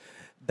 folks.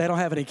 They don't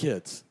have any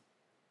kids.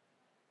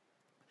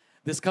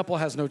 This couple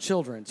has no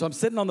children. So I'm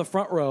sitting on the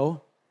front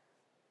row.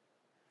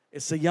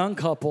 It's a young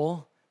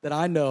couple that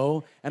I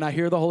know, and I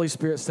hear the Holy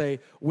Spirit say,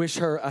 wish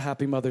her a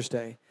Happy Mother's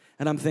Day.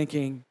 And I'm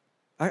thinking,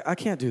 I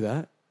can't do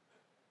that,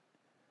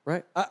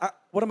 right?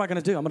 What am I going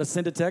to do? I'm going to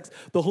send a text.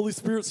 The Holy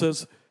Spirit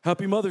says,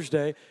 Happy Mother's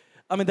Day.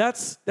 I mean,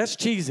 that's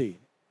cheesy.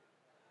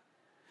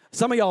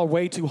 Some of y'all are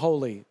way too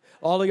holy.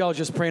 All of y'all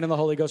just praying in the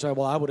Holy Ghost.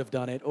 Well, I would have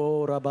done it.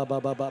 Oh, da, ba, ba,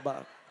 ba, ba,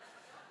 ba.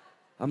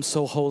 I'm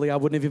so holy, I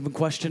wouldn't have even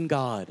questioned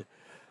God.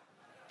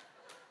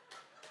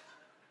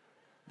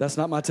 That's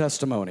not my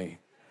testimony.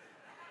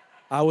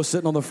 I was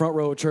sitting on the front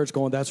row of church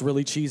going, that's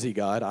really cheesy,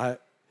 God.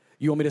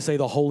 You want me to say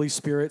the Holy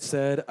Spirit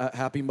said,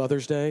 Happy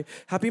Mother's Day?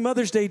 Happy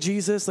Mother's Day,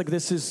 Jesus. Like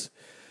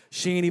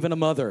she ain't even a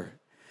mother.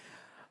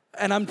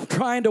 And I'm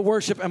trying to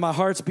worship, and my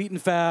heart's beating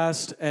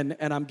fast, and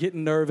I'm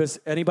getting nervous.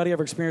 Anybody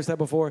ever experienced that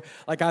before?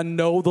 Like, I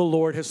know the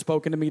Lord has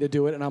spoken to me to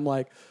do it, and I'm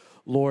like,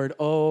 Lord,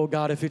 oh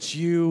God, if it's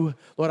you,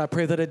 Lord, I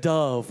pray that a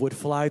dove would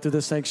fly through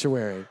the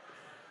sanctuary,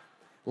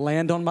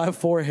 land on my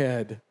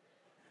forehead,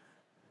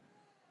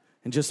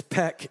 and just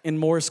peck in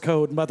Morse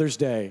code Mother's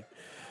Day.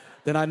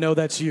 Then I know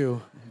that's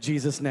you, in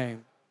Jesus'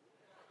 name.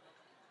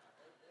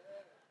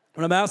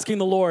 When I'm asking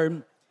the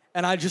Lord,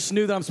 and I just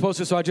knew that I'm supposed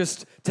to, so I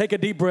just take a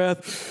deep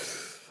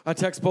breath. I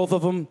text both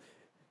of them,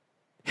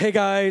 hey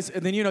guys,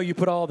 and then you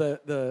put all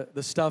the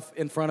stuff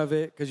in front of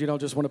it because you don't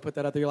just want to put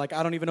that out there. You're like,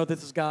 I don't even know if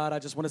this is God. I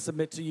just want to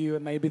submit to you.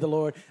 It may be the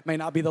Lord, it may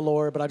not be the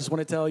Lord, but I just want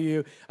to tell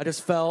you, I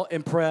just felt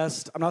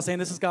impressed. I'm not saying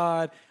this is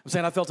God. I'm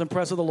saying I felt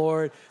impressed with the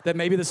Lord that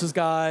maybe this is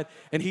God.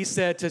 And he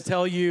said to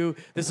tell you,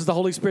 this is the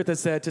Holy Spirit that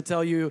said to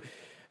tell you,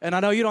 and I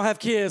know you don't have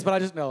kids, but I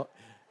just know.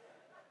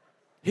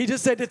 He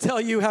just said to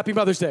tell you Happy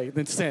Mother's Day,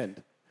 then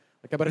send.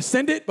 Like I better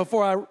send it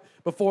before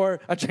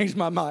I change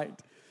my mind.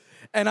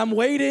 And I'm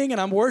waiting and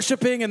I'm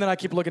worshiping, and then I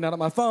keep looking down at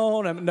my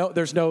phone, and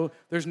there's no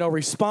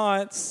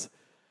response.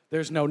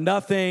 There's no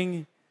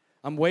nothing.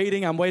 I'm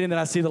waiting, then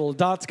I see the little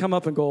dots come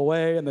up and go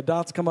away, and the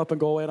dots come up and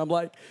go away, and I'm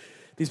like,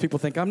 these people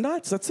think I'm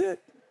nuts, that's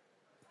it.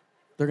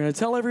 They're gonna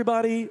tell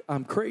everybody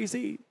I'm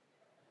crazy.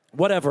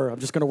 Whatever, I'm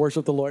just gonna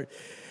worship the Lord.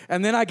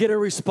 And then I get a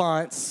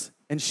response,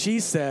 and she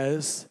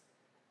says,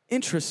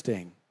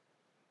 interesting.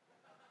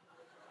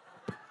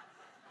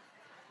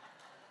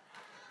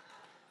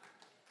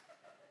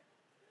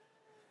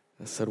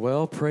 I said,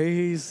 well,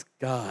 praise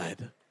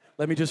God.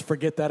 Let me just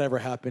forget that ever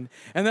happened.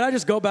 And then I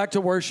just go back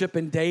to worship,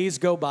 and days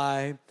go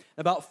by.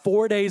 About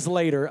 4 days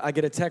later, I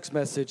get a text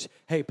message,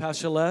 hey,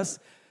 Pastor Les,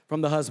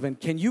 from the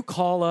husband, can you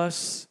call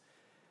us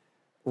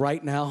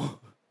right now?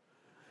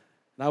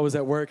 And I was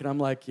at work, and I'm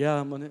like, yeah,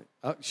 I'm gonna,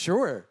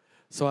 sure.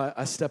 So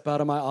I step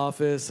out of my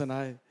office, and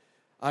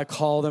I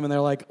call them, and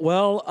they're like,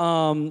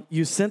 well,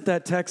 you sent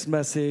that text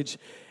message,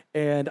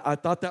 and I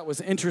thought that was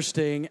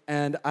interesting,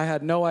 and I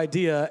had no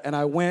idea, and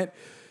I went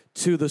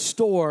to the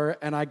store,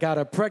 and I got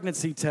a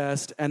pregnancy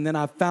test, and then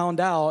I found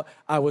out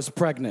I was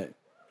pregnant.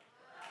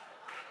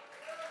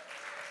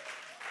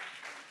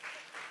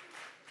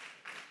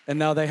 And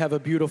now they have a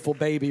beautiful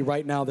baby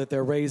right now that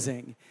they're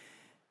raising.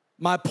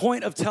 My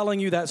point of telling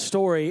you that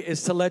story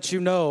is to let you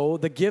know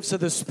the gifts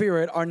of the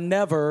Spirit are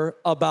never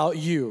about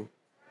you.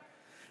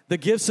 The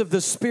gifts of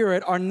the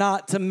Spirit are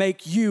not to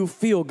make you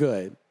feel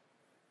good.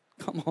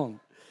 Come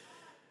on.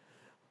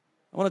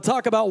 I want to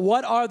talk about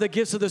what are the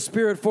gifts of the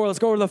Spirit for. Let's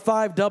go over the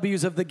 5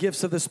 W's of the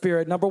gifts of the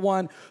Spirit. Number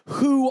 1,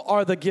 who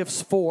are the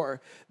gifts for?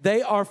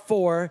 They are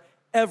for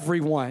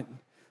everyone.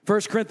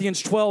 1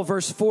 Corinthians 12,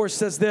 verse 4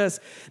 says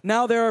this,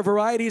 now there are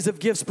varieties of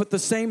gifts, but the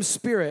same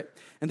Spirit.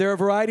 And there are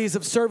varieties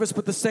of service,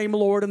 but the same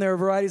Lord. And there are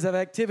varieties of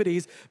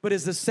activities, but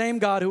it's the same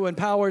God who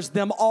empowers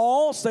them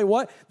all. Say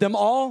what? Them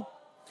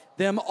all?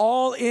 Them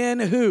all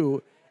in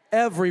who?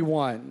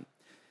 Everyone.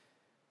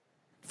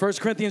 1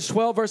 Corinthians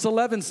 12, verse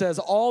 11 says,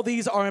 all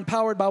these are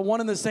empowered by one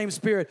and the same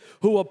Spirit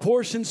who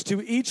apportions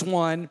to each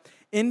one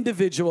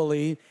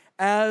individually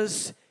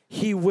as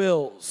he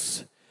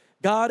wills.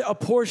 God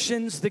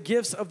apportions the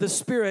gifts of the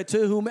Spirit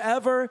to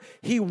whomever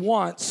he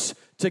wants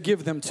to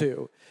give them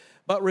to.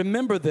 But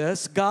remember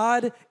this,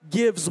 God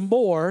gives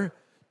more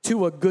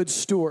to a good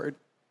steward.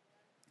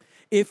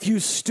 If you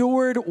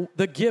steward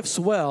the gifts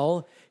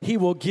well, he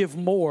will give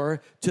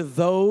more to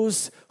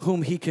those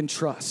whom he can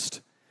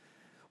trust.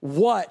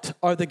 What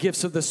are the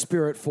gifts of the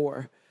Spirit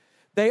for?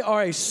 They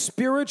are a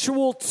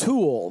spiritual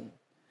tool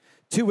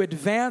to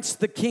advance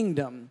the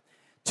kingdom,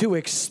 to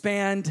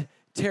expand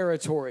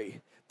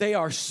territory. They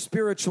are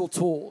spiritual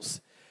tools.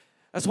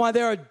 That's why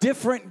there are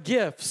different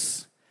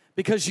gifts,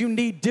 because you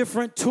need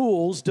different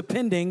tools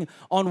depending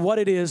on what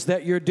it is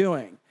that you're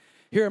doing.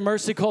 Here at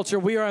Mercy Culture,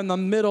 we are in the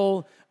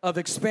middle of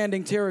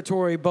expanding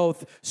territory,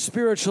 both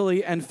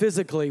spiritually and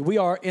physically. We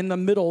are in the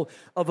middle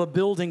of a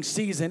building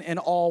season in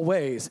all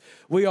ways.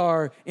 We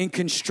are in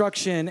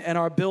construction and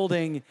are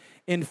building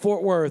in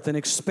Fort Worth and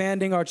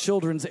expanding our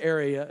children's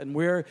area. And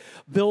we're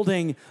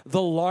building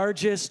the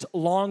largest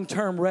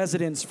long-term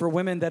residence for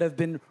women that have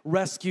been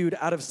rescued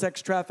out of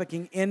sex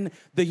trafficking in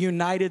the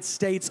United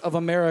States of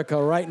America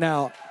right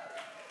now.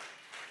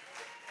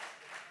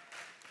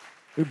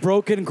 We've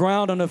broken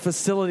ground on a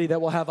facility that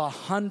will have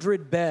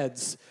 100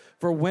 beds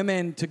for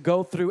women to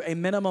go through a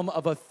minimum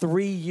of a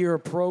 3-year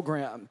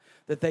program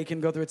that they can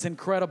go through. It's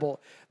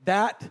incredible.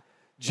 That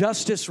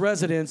justice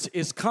residence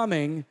is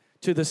coming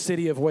to the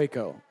city of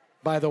Waco,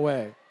 by the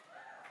way.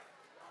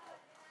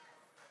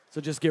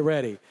 So just get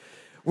ready.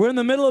 We're in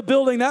the middle of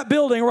building that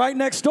building right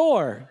next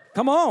door.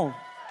 Come on.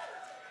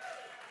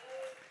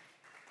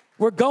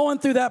 We're going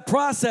through that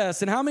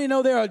process. And how many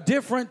know there are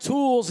different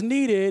tools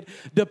needed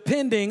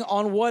depending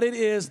on what it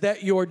is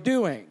that you're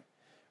doing,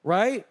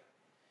 right?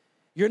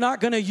 You're not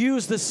going to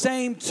use the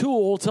same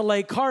tool to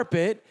lay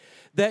carpet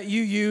that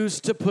you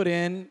use to put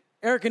in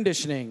air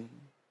conditioning.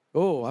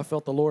 Oh, I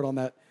felt the Lord on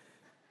that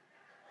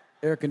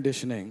air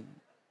conditioning.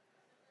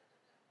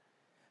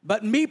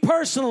 But me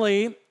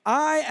personally,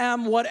 I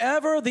am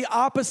whatever the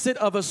opposite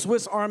of a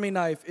Swiss Army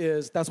knife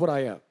is. That's what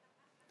I am.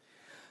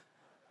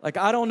 Like,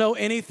 I don't know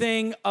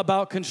anything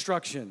about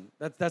construction.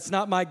 That's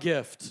not my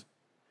gift.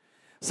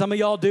 Some of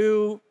y'all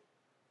do.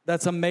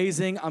 That's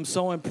amazing. I'm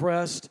so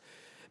impressed.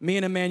 Me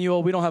and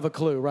Emmanuel, we don't have a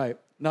clue, right?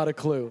 Not a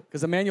clue.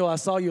 Because Emmanuel, I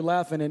saw you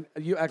laughing and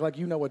you act like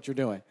you know what you're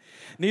doing.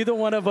 Neither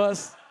one of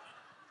us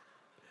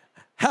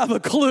have a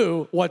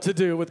clue what to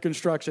do with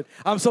construction.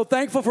 I'm so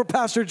thankful for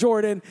Pastor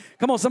Jordan.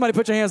 Come on, somebody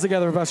put your hands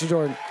together for Pastor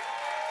Jordan.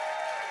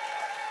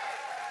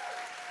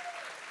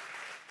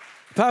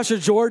 Pastor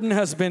Jordan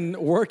has been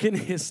working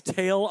his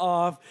tail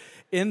off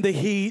in the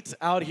heat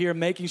out here,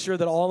 making sure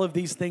that all of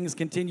these things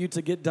continue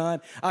to get done.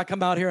 I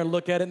come out here and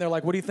look at it, and they're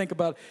like, what do you think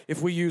about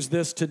if we use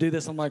this to do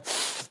this? I'm like,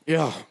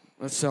 yeah,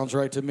 that sounds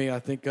right to me. I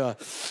think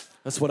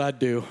that's what I'd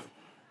do.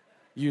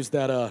 Use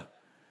that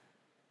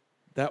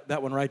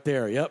one right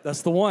there. Yep,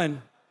 that's the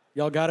one.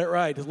 Y'all got it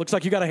right. It looks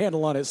like you got a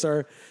handle on it,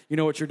 sir. You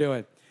know what you're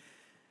doing.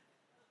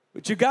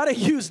 But you got to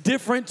use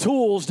different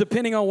tools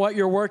depending on what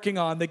you're working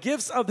on. The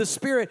gifts of the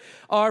Spirit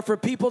are for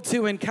people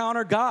to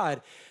encounter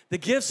God. The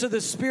gifts of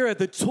the Spirit,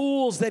 the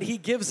tools that He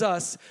gives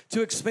us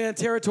to expand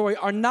territory,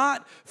 are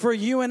not for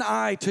you and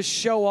I to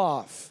show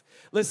off.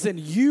 Listen,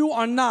 you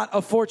are not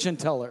a fortune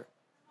teller.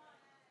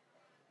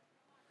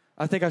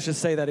 I think I should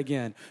say that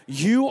again.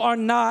 You are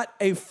not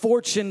a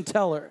fortune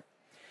teller.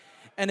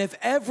 And if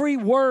every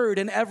word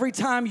and every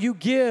time you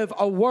give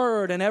a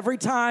word and every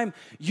time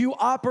you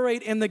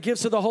operate in the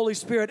gifts of the Holy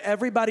Spirit,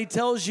 everybody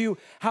tells you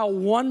how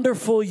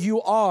wonderful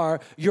you are,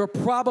 you're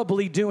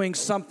probably doing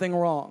something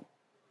wrong.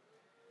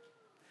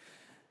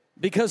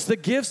 Because the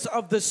gifts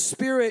of the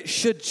Spirit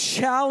should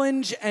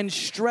challenge and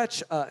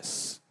stretch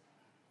us.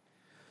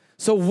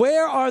 So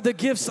where are the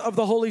gifts of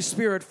the Holy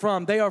Spirit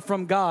from? They are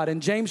from God.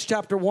 In James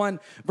chapter 1,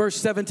 verse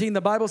 17,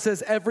 the Bible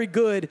says, every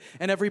good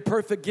and every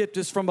perfect gift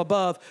is from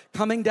above,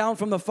 coming down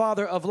from the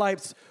Father of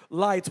lights,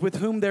 with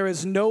whom there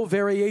is no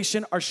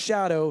variation or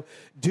shadow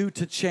due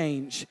to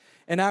change.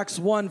 In Acts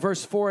 1,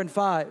 verse 4 and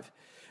 5,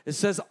 it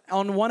says,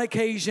 on one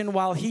occasion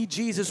while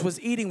Jesus was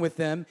eating with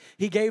them,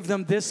 He gave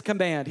them this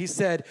command. He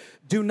said,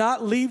 do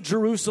not leave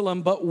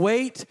Jerusalem, but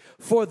wait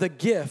for the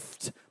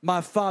gift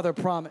my Father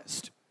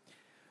promised,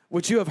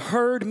 which you have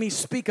heard me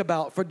speak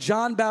about. For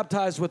John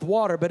baptized with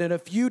water, but in a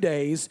few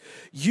days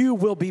you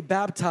will be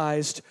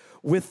baptized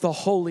with the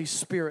Holy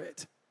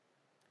Spirit.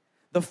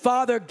 The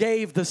Father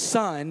gave the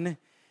Son,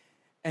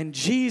 and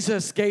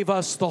Jesus gave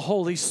us the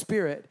Holy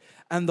Spirit,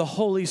 and the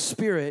Holy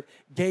Spirit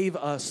gave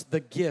us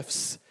the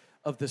gifts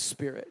of the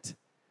Spirit.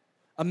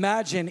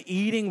 Imagine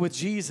eating with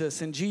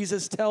Jesus, and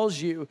Jesus tells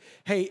you,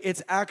 hey,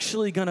 it's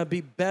actually gonna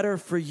be better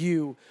for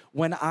you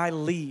when I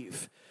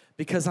leave,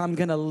 because I'm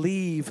gonna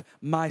leave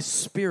my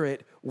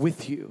Spirit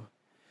with you.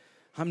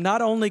 I'm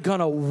not only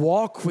gonna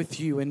walk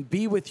with you and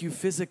be with you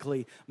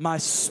physically, my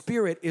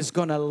Spirit is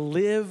gonna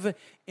live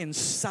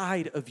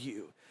inside of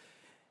you.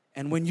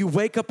 And when you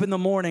wake up in the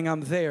morning,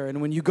 I'm there. And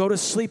when you go to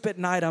sleep at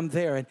night, I'm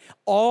there. And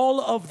all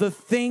of the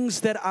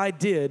things that I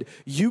did,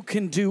 you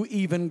can do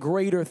even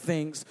greater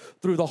things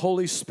through the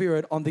Holy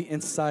Spirit on the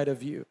inside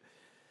of you.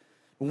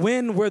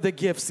 When were the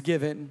gifts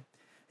given?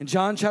 In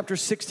John chapter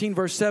 16,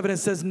 verse 7, it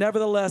says,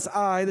 nevertheless,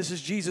 I, this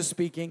is Jesus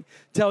speaking,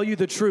 tell you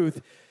the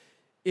truth.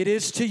 It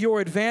is to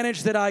your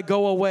advantage that I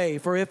go away.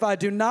 For if I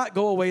do not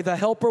go away, the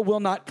Helper will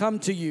not come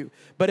to you.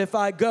 But if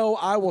I go,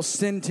 I will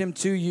send him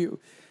to you.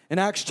 In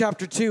Acts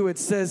chapter 2, it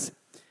says,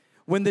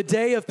 when the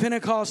day of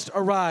Pentecost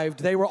arrived,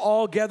 they were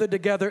all gathered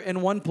together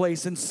in one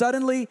place. And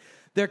suddenly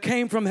there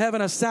came from heaven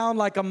a sound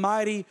like a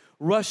mighty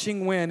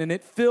rushing wind, and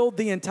it filled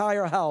the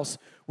entire house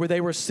where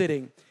they were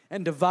sitting.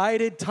 And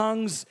divided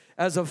tongues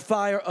as of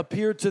fire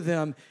appeared to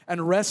them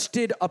and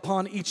rested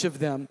upon each of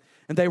them.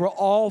 And they were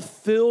all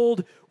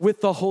filled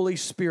with the Holy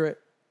Spirit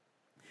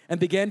and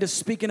began to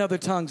speak in other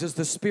tongues as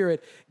the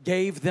Spirit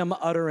gave them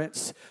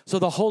utterance. So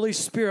the Holy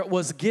Spirit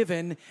was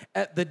given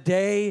at the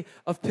day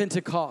of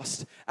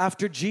Pentecost.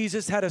 After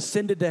Jesus had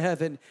ascended to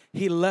heaven,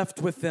 He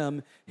left with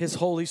them His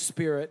Holy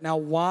Spirit. Now,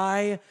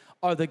 why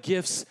are the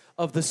gifts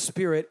of the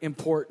Spirit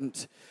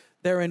important?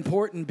 They're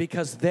important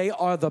because they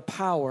are the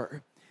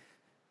power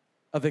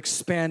of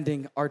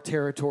expanding our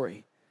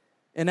territory.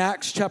 In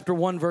Acts chapter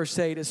 1, verse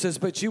 8, it says,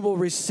 but you will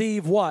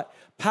receive what?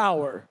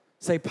 Power.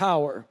 Say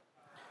power.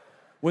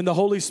 When the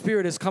Holy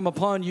Spirit has come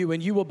upon you,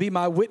 and you will be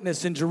my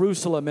witness in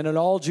Jerusalem and in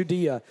all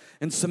Judea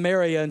and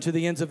Samaria and to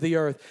the ends of the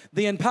earth.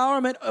 The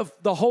empowerment of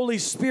the Holy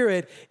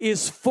Spirit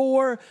is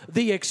for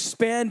the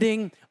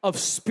expanding of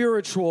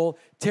spiritual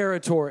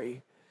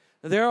territory.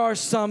 There are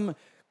some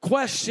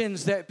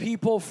questions that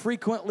people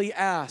frequently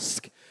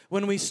ask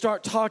when we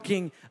start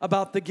talking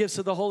about the gifts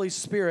of the Holy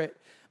Spirit.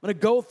 I'm going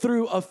to go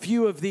through a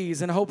few of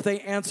these and hope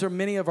they answer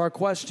many of our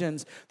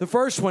questions. The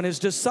first one is,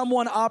 does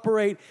someone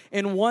operate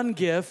in one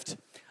gift,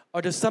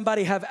 or does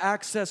somebody have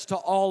access to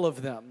all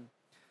of them?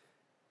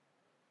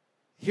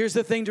 Here's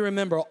the thing to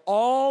remember.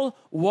 All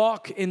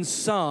walk in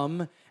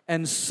some,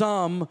 and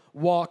some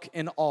walk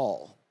in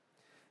all.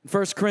 In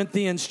 1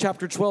 Corinthians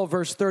chapter 12,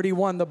 verse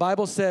 31, the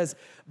Bible says,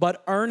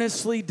 but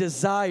earnestly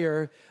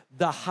desire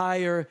the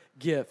higher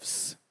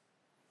gifts.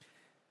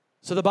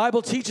 So the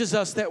Bible teaches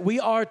us that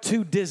we are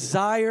to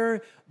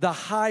desire the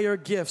higher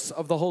gifts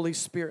of the Holy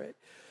Spirit.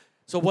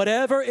 So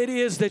whatever it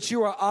is that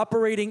you are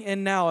operating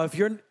in now, if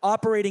you're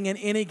operating in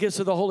any gifts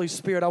of the Holy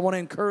Spirit, I want to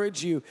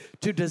encourage you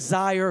to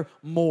desire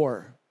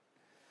more,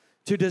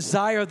 to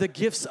desire the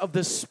gifts of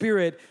the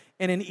Spirit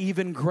in an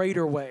even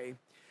greater way.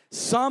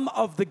 Some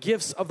of the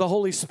gifts of the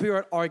Holy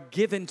Spirit are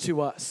given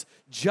to us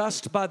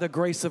just by the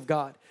grace of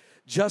God,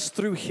 just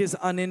through His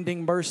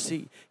unending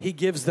mercy. He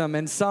gives them,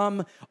 and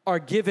some are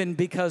given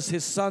because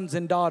His sons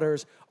and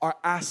daughters are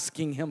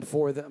asking Him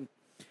for them.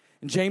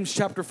 In James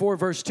chapter 4,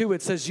 verse 2,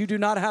 it says, you do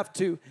not have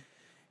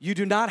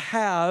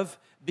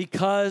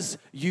because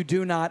you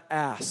do not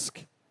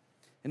ask.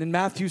 And in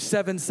Matthew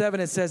 7:7,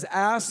 it says,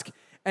 ask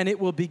and it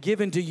will be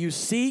given to you.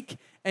 Seek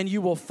and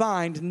you will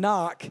find.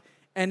 Knock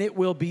and it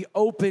will be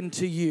open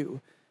to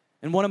you.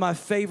 And one of my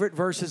favorite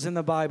verses in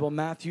the Bible,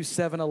 Matthew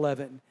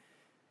 7:11,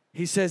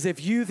 he says,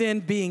 if you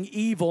then being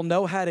evil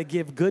know how to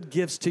give good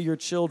gifts to your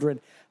children,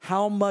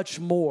 how much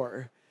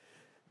more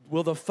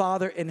will the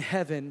Father in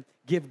heaven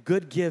give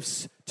good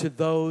gifts to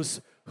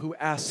those who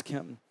ask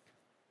Him?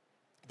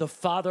 The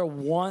Father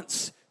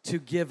wants to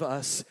give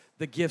us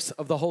the gifts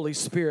of the Holy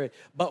Spirit,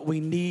 but we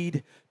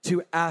need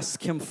to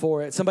ask Him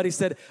for it. Somebody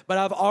said, but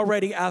I've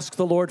already asked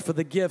the Lord for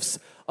the gifts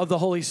of the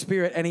Holy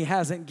Spirit, and He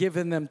hasn't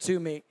given them to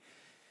me.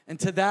 And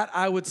to that,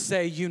 I would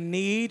say you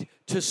need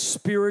to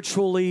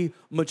spiritually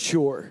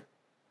mature.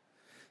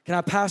 Can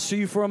I pastor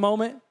you for a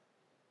moment?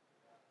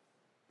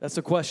 That's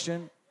a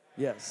question?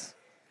 Yes.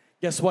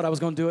 Guess what? I was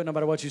going to do it no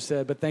matter what you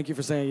said, but thank you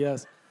for saying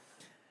yes.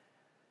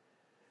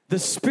 The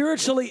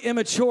spiritually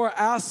immature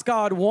ask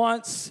God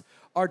once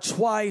or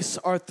twice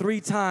or 3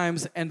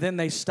 times, and then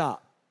they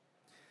stop.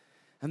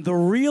 And the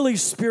really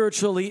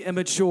spiritually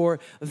immature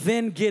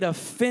then get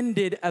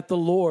offended at the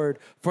Lord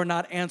for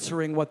not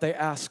answering what they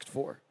asked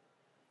for.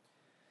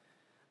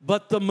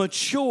 But the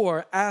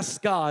mature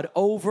ask God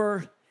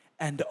over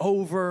and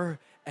over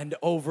and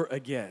over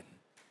again.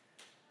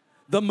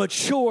 The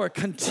mature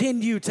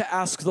continue to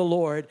ask the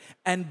Lord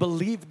and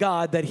believe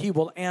God that He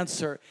will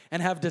answer,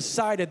 and have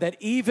decided that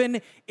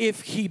even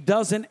if He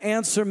doesn't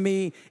answer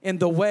me in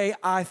the way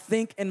I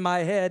think in my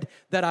head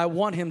that I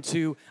want Him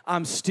to,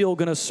 I'm still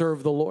going to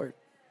serve the Lord.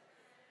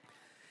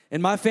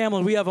 In my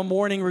family, we have a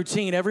morning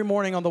routine. Every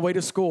morning on the way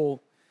to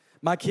school,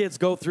 my kids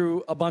go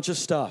through a bunch of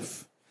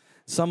stuff.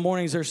 Some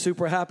mornings they're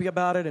super happy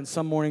about it, and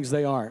some mornings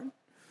they aren't.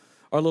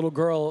 Our little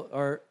girl,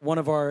 or one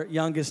of our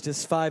youngest,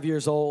 is 5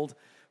 years old.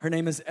 Her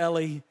name is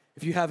Ellie.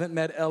 If you haven't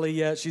met Ellie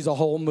yet, she's a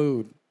whole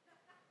mood.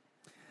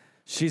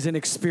 She's an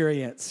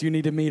experience. You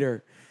need to meet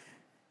her.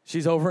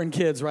 She's over in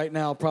kids right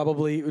now,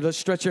 probably. Let's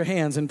stretch your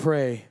hands and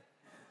pray.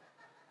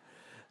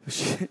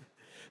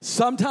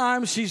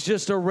 Sometimes she's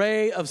just a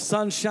ray of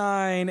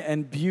sunshine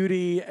and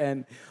beauty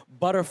and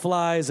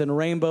butterflies and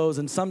rainbows,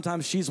 and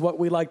sometimes she's what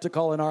we like to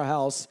call in our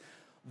house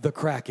the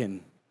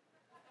Kraken.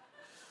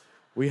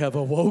 We have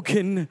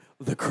awoken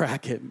the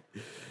Kraken.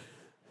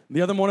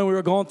 The other morning we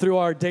were going through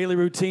our daily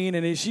routine,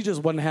 and she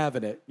just wasn't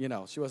having it.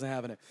 She wasn't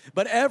having it.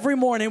 But every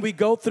morning we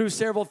go through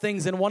several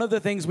things, and one of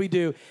the things we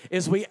do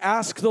is we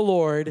ask the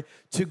Lord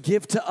to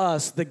give to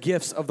us the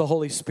gifts of the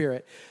Holy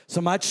Spirit.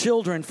 So my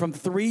children from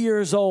 3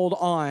 years old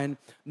on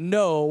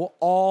know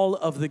all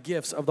of the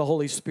gifts of the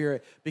Holy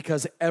Spirit,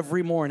 because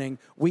every morning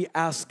we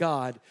ask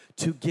God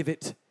to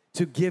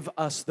give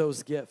us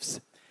those gifts.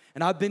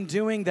 And I've been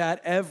doing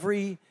that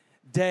every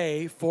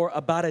day for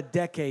about a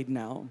decade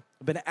now.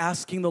 I've been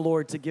asking the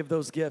Lord to give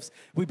those gifts.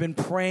 We've been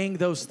praying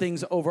those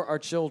things over our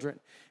children.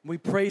 We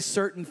pray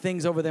certain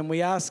things over them.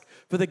 We ask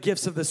for the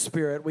gifts of the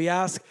Spirit. We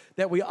ask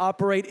that we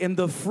operate in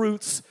the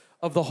fruits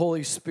of the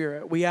Holy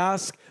Spirit. We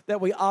ask that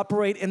we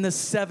operate in the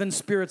 7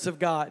 spirits of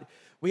God.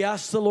 We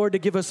ask the Lord to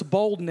give us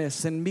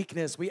boldness and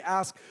meekness. We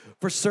ask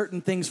for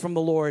certain things from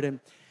the Lord. And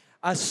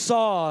I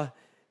saw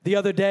the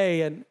other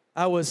day, and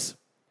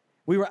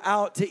we were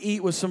out to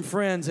eat with some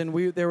friends, and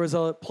there was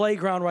a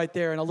playground right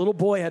there, and a little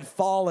boy had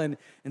fallen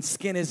and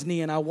skinned his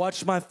knee, and I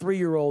watched my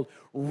 3-year-old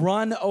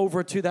run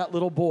over to that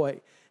little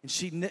boy,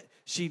 and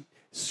she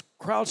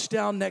crouched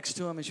down next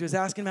to him, and she was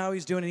asking him how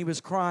he's doing, and he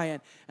was crying,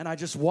 and I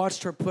just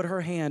watched her put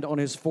her hand on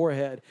his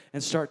forehead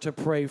and start to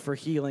pray for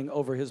healing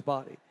over his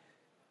body.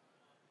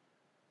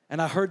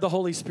 And I heard the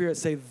Holy Spirit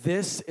say,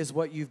 this is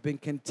what you've been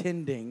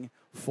contending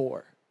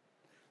for.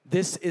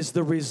 This is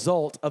the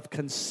result of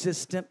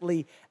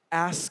consistently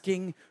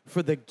asking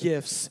for the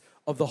gifts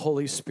of the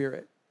Holy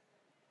Spirit.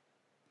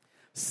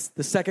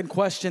 The second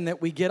question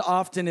that we get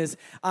often is,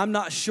 I'm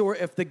not sure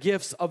if the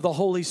gifts of the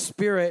Holy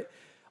Spirit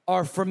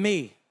are for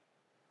me.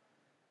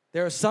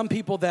 There are some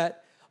people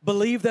that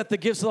believe that the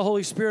gifts of the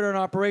Holy Spirit are in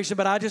operation,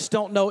 but I just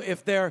don't know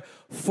if they're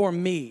for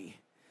me.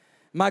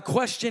 My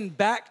question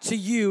back to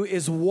you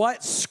is,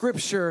 what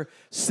scripture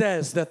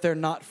says that they're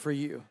not for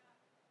you?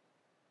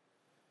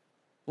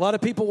 A lot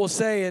of people will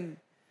say in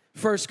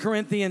 1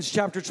 Corinthians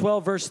chapter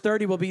 12, verse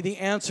 30 will be the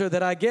answer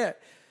that I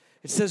get.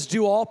 It says,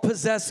 do all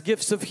possess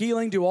gifts of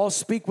healing? Do all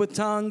speak with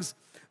tongues?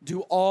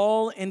 Do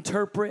all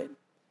interpret?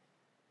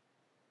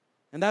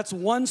 And that's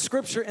one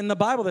scripture in the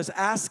Bible that's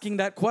asking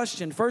that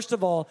question. First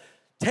of all,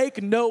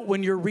 take note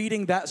when you're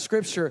reading that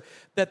scripture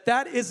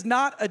that is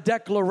not a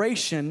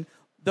declaration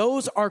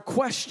Those are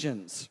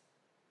questions.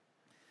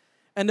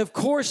 And of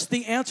course,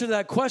 the answer to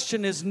that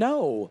question is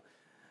no.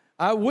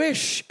 I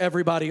wish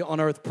everybody on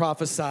earth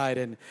prophesied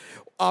and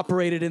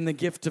operated in the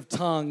gift of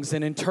tongues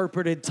and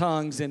interpreted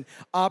tongues and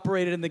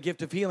operated in the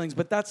gift of healings,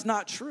 but that's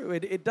not true.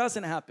 It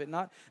doesn't happen.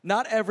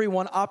 Not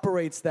everyone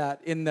operates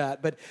in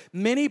that. But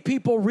many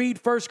people read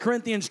 1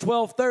 Corinthians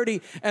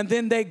 12:30 and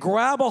then they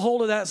grab a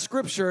hold of that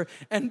scripture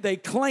and they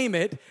claim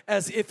it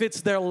as if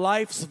it's their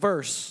life's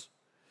verse.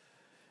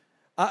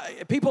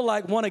 People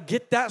want to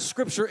get that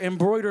scripture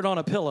embroidered on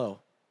a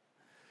pillow,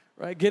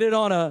 right? Get it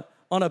on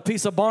a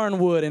piece of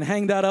barnwood and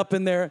hang that up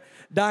in their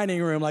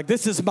dining room. Like,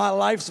 this is my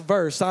life's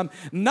verse. I'm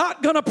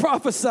not going to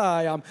prophesy.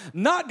 I'm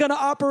not going to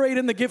operate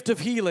in the gift of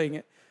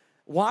healing.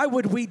 Why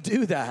would we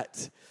do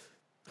that?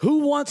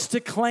 Who wants to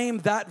claim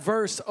that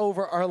verse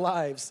over our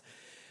lives?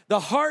 The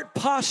heart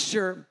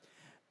posture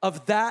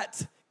of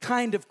that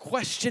kind of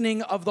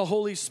questioning of the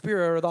Holy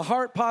Spirit, or the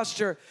heart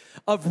posture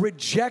of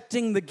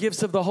rejecting the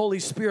gifts of the Holy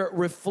Spirit,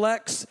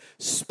 reflects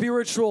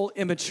spiritual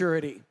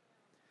immaturity.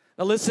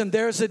 Now listen,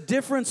 there's a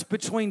difference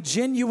between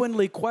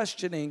genuinely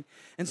questioning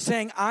and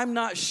saying, I'm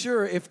not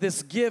sure if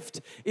this gift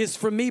is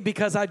for me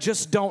because I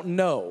just don't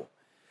know.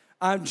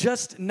 I'm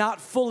just not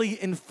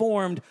fully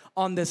informed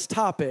on this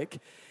topic.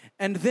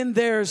 And then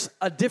there's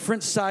a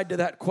different side to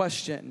that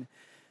question.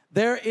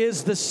 There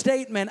is the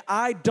statement,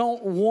 I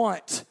don't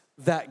want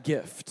that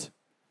gift.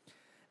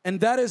 And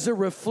that is a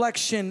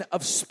reflection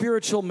of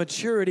spiritual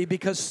immaturity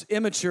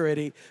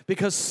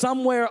because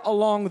somewhere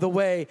along the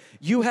way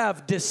you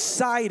have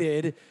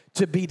decided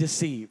to be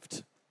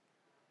deceived.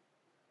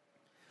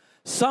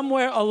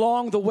 Somewhere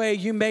along the way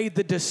you made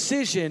the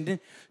decision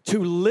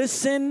to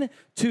listen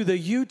to the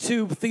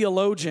YouTube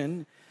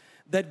theologian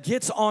that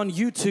gets on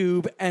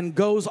YouTube and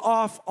goes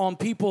off on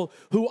people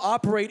who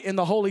operate in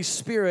the Holy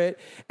Spirit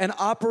and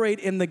operate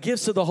in the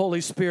gifts of the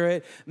Holy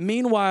Spirit.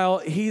 Meanwhile,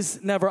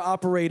 he's never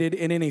operated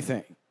in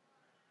anything,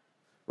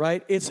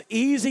 right? It's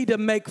easy to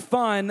make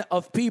fun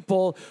of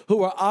people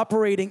who are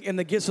operating in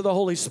the gifts of the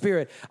Holy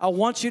Spirit. I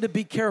want you to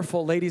be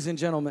careful, ladies and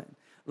gentlemen.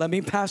 Let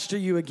me pastor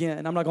you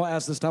again. I'm not going to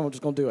ask this time. I'm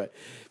just going to do it.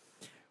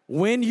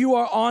 When you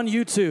are on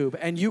YouTube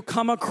and you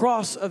come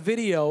across a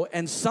video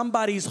and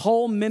somebody's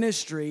whole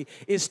ministry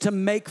is to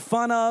make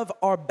fun of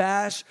or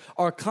bash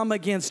or come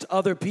against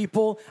other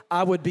people,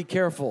 I would be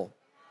careful.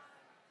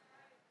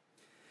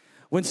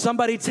 When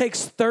somebody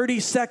takes 30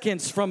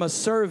 seconds from a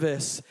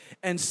service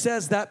and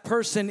says that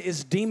person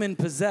is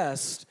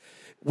demon-possessed,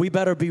 we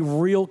better be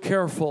real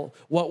careful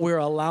what we're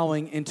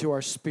allowing into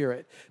our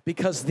spirit,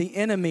 because the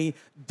enemy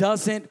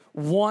doesn't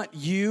want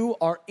you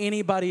or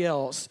anybody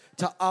else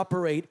to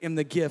operate in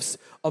the gifts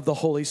of the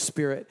Holy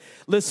Spirit.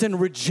 Listen,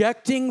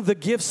 rejecting the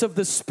gifts of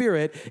the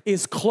Spirit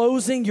is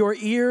closing your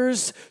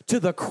ears to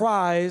the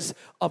cries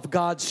of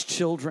God's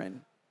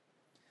children.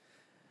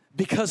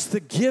 Because the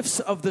gifts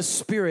of the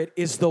Spirit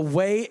is the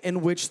way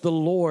in which the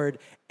Lord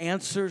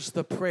answers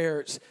the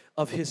prayers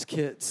of his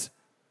kids.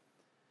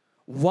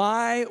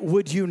 Why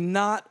would you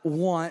not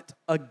want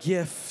a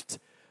gift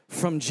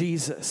from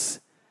Jesus?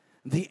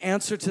 The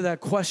answer to that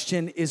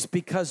question is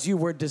because you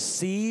were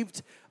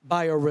deceived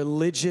by a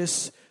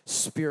religious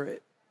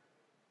spirit.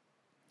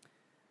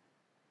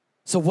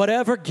 So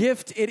whatever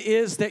gift it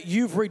is that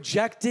you've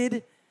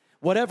rejected,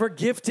 whatever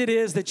gift it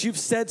is that you've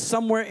said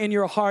somewhere in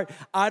your heart,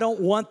 I don't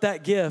want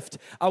that gift.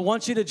 I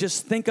want you to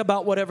just think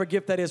about whatever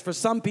gift that is. For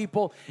some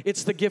people,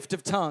 it's the gift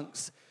of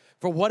tongues.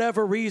 For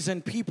whatever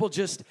reason, people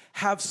just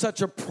have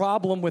such a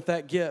problem with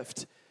that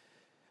gift.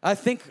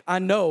 I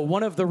know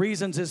one of the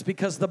reasons is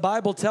because the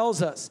Bible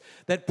tells us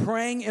that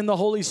praying in the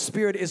Holy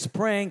Spirit is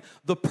praying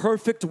the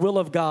perfect will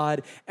of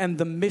God and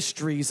the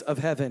mysteries of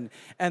heaven.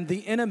 And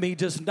the enemy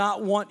does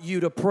not want you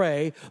to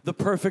pray the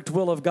perfect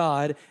will of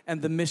God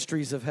and the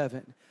mysteries of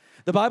heaven.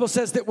 The Bible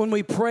says that when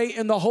we pray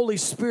in the Holy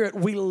Spirit,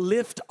 we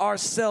lift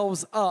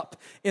ourselves up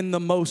in the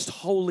most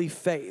holy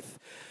faith.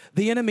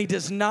 The enemy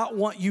does not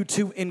want you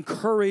to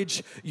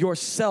encourage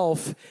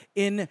yourself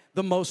in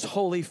the most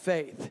holy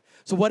faith.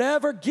 So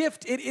whatever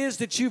gift it is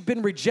that you've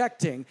been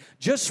rejecting,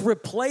 just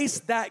replace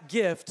that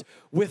gift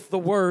with the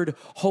word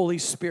Holy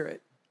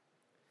Spirit.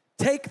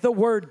 Take the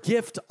word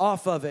gift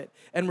off of it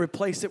and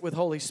replace it with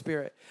Holy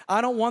Spirit. I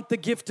don't want the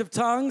gift of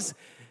tongues.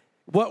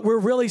 What we're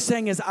really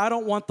saying is I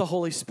don't want the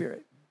Holy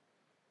Spirit.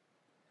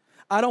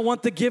 I don't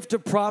want the gift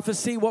of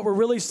prophecy. What we're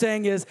really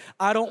saying is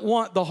I don't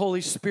want the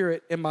Holy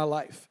Spirit in my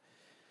life.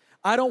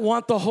 I don't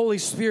want the Holy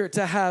Spirit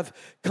to have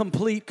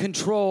complete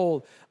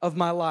control of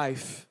my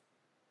life.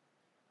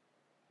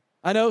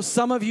 I know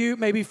some of you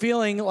may be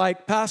feeling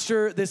like,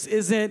 Pastor, this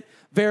isn't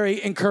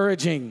very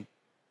encouraging.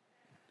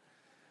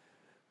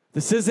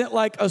 This isn't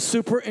like a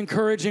super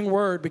encouraging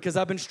word because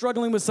I've been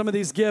struggling with some of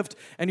these gifts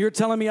and you're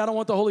telling me I don't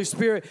want the Holy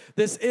Spirit.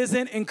 This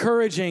isn't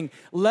encouraging.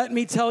 Let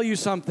me tell you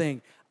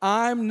something.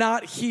 I'm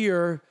not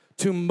here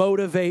to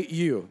motivate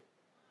you.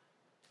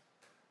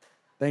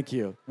 Thank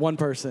you. One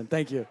person.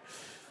 Thank you.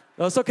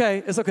 No, it's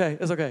okay. It's okay.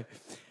 It's okay.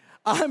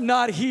 I'm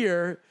not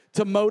here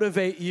to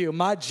motivate you.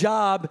 My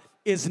job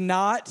is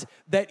not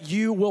that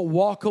you will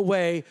walk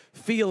away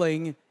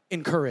feeling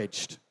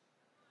encouraged.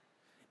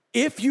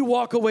 If you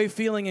walk away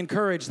feeling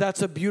encouraged,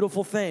 that's a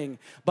beautiful thing.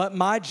 But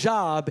my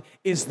job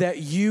is that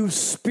you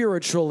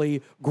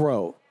spiritually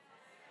grow.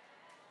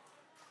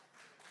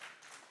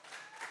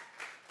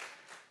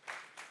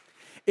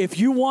 If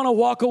you want to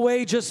walk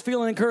away just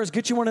feeling encouraged,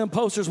 get you one of them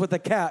posters with a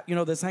cat,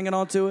 that's hanging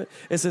onto it.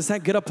 It says,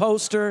 get a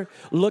poster,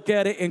 look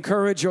at it,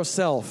 encourage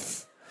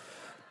yourself.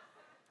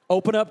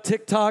 Open up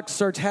TikTok,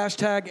 search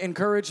hashtag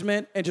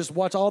encouragement, and just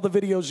watch all the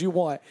videos you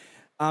want.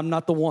 I'm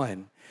not the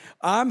one.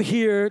 I'm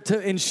here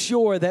to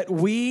ensure that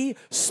we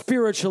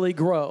spiritually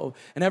grow.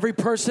 And every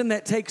person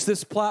that takes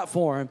this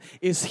platform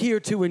is here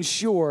to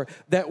ensure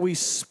that we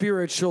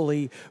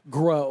spiritually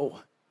grow.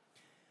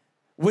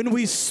 When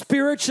we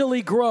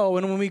spiritually grow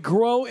and when we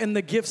grow in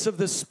the gifts of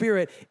the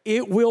Spirit,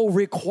 it will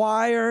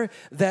require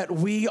that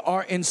we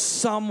are in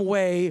some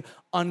way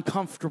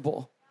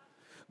uncomfortable.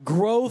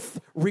 Growth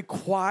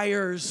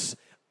requires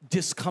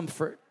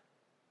discomfort.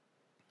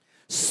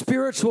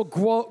 Spiritual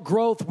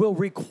growth will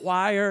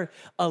require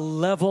a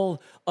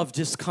level of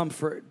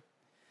discomfort.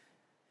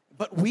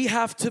 But we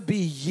have to be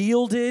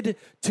yielded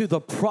to the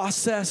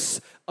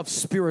process of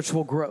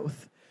spiritual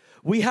growth.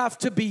 We have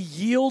to be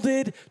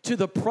yielded to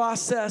the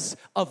process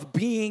of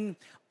being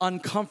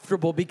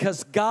uncomfortable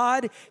because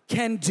God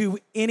can do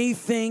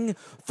anything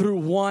through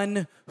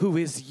one who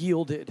is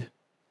yielded.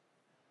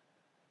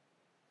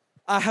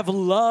 I have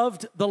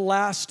loved the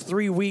last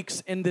 3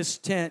 weeks in this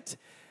tent.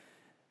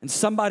 And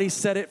somebody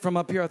said it from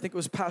up here. I think it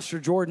was Pastor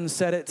Jordan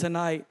said it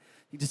tonight.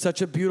 He did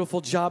such a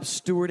beautiful job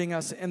stewarding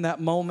us in that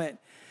moment.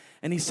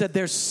 And he said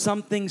there's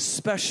something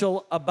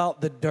special about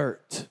the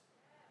dirt.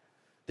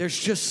 There's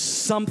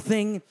just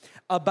something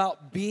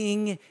about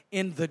being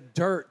in the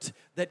dirt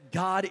that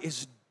God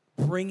is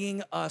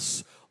bringing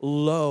us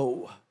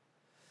low.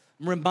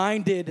 I'm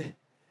reminded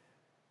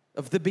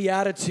of the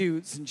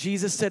Beatitudes. And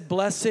Jesus said,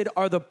 "Blessed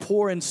are the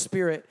poor in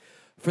spirit,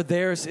 for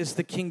theirs is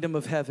the kingdom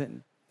of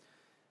heaven."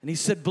 And he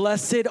said,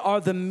 "Blessed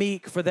are the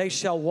meek, for they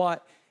shall"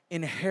 what?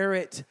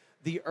 Inherit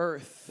the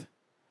earth.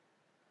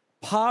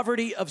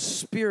 Poverty of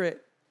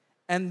spirit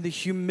and the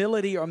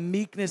humility or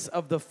meekness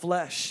of the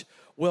flesh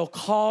will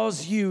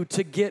cause you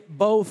to get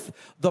both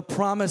the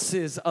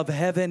promises of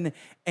heaven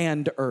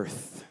and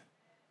earth.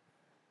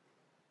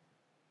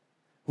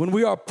 When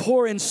we are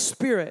poor in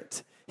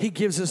spirit, he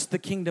gives us the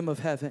kingdom of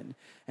heaven.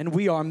 And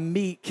we are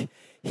meek,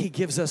 he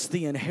gives us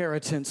the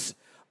inheritance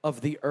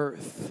of the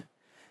earth.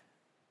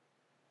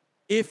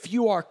 If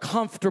you are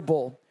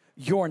comfortable,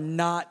 you're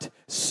not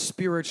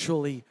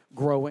spiritually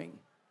growing.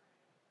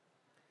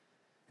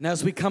 And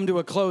as we come to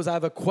a close, I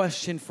have a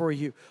question for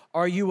you.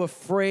 Are you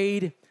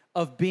afraid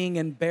of being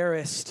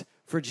embarrassed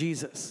for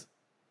Jesus?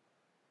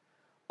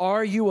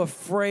 Are you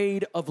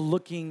afraid of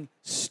looking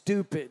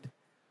stupid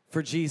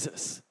for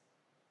Jesus?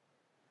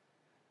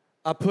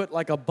 I put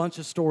like a bunch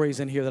of stories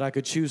in here that I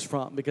could choose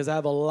from because I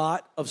have a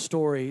lot of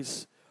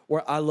stories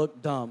where I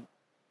look dumb.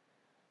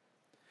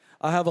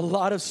 I have a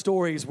lot of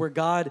stories where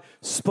God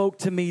spoke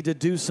to me to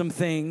do some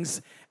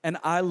things and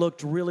I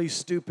looked really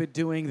stupid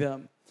doing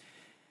them.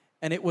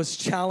 And it was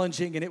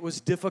challenging and it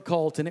was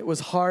difficult and it was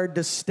hard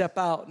to step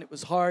out and it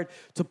was hard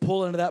to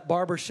pull into that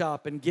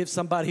barbershop and give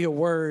somebody a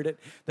word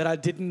that I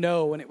didn't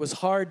know. And it was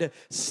hard to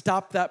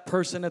stop that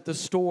person at the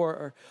store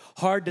or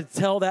hard to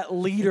tell that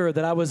leader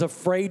that I was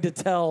afraid to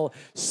tell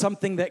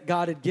something that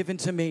God had given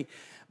to me.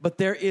 But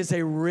there is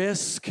a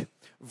risk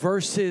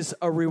versus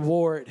a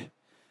reward.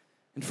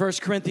 In 1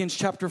 Corinthians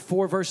chapter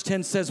 4, verse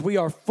 10 says, we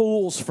are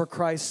fools for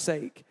Christ's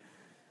sake.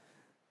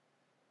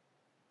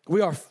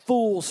 We are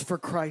fools for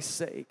Christ's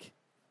sake.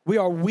 We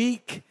are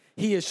weak.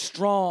 He is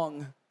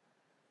strong.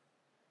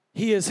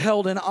 He is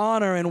held in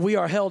honor and we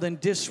are held in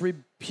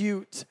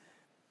disrepute.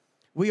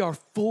 We are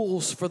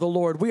fools for the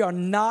Lord. We are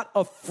not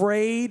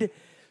afraid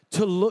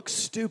to look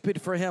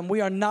stupid for him.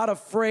 We are not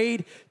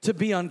afraid to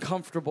be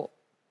uncomfortable.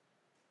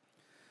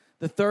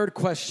 The third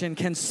question,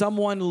 can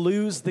someone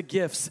lose the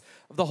gifts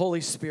of the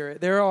Holy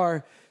Spirit? There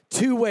are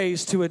two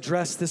ways to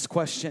address this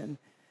question.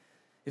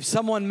 If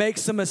someone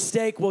makes a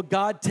mistake, will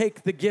God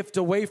take the gift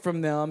away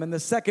from them? And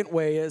the second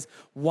way is,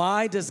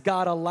 why does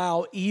God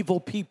allow evil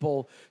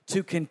people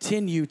to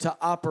continue to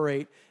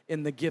operate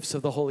in the gifts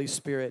of the Holy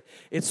Spirit?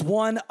 It's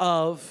one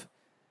of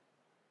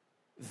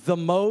the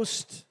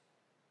most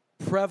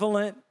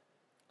prevalent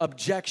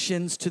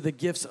objections to the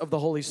gifts of the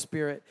Holy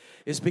Spirit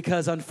is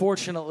because,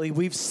 unfortunately,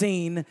 we've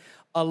seen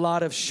a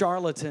lot of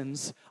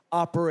charlatans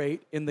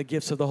operate in the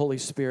gifts of the Holy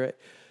Spirit.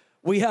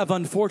 We have,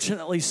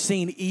 unfortunately,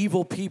 seen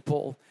evil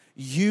people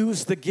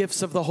use the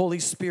gifts of the Holy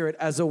Spirit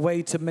as a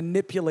way to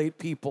manipulate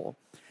people,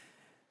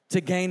 to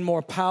gain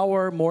more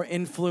power, more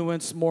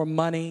influence, more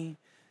money,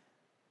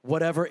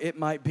 whatever it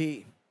might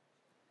be.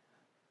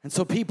 And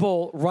so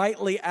people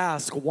rightly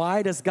ask,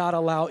 why does God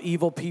allow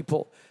evil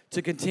people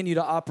to continue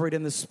to operate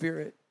in the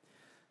Spirit?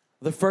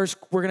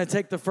 We're going to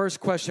take the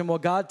first question, will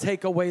God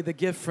take away the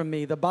gift from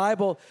me? The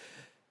Bible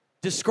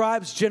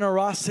describes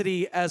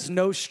generosity as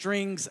no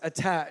strings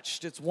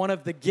attached. It's one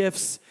of the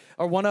gifts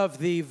or one of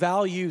the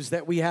values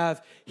that we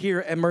have here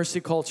at Mercy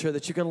Culture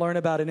that you can learn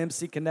about in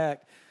MC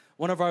Connect.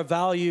 One of our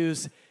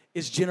values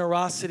is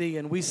generosity,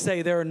 and we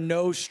say there are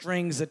no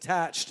strings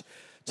attached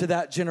to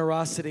that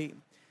generosity.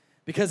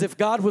 Because if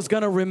God was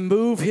going to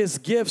remove his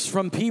gifts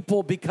from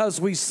people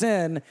because we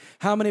sin,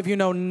 how many of you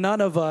know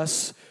none of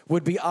us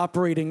would be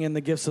operating in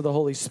the gifts of the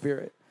Holy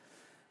Spirit?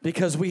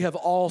 Because we have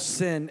all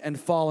sinned and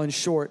fallen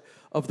short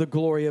of the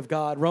glory of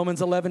God.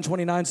 Romans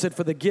 11:29 said,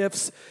 for the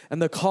gifts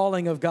and the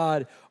calling of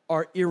God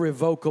are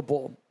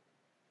irrevocable.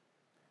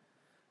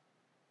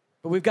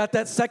 But we've got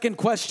that second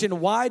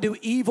question, why do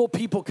evil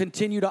people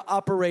continue to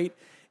operate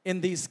in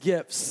these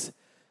gifts?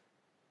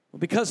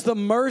 Because the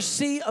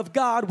mercy of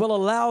God will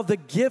allow the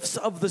gifts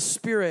of the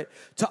Spirit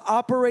to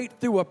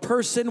operate through a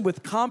person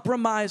with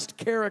compromised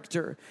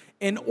character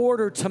in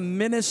order to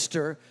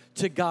minister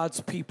to God's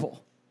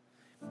people.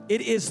 It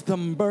is the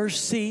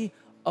mercy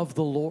of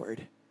the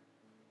Lord.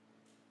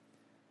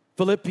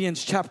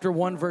 Philippians chapter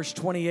 1, verse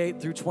 28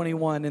 through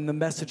 21 in the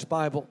Message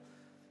Bible.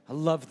 I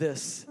love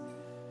this.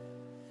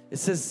 It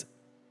says,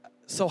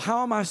 so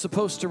how am I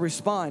supposed to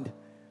respond?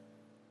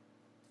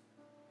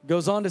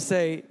 Goes on to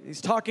say,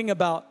 he's talking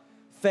about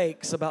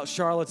fakes, about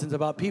charlatans,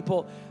 about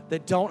people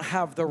that don't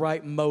have the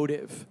right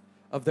motive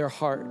of their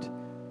heart.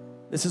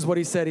 This is what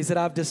he said. He said,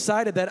 I've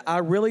decided that I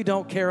really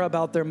don't care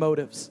about their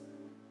motives.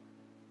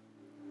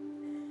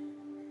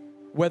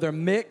 Whether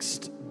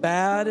mixed,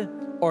 bad,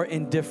 or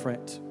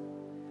indifferent.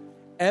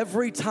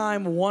 Every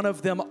time one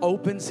of them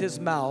opens his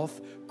mouth,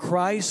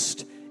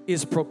 Christ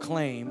is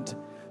proclaimed,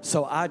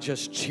 so I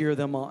just cheer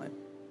them on.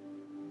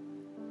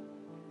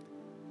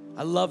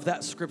 I love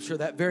that scripture,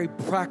 that very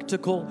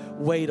practical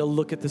way to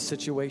look at the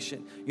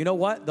situation. You know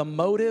what? The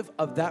motive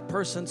of that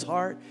person's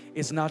heart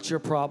is not your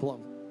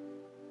problem.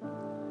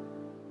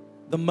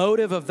 The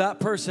motive of that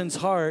person's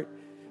heart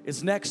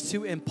is next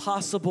to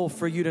impossible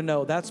for you to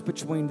know. That's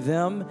between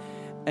them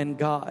and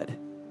God.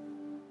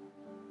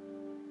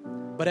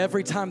 But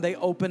every time they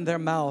open their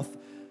mouth,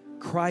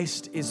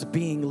 Christ is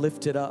being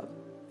lifted up.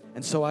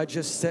 And so I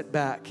just sit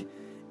back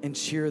and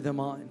cheer them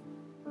on.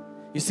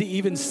 You see,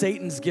 even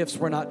Satan's gifts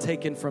were not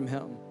taken from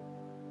him.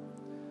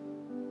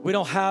 We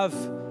don't have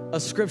a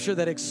scripture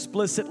that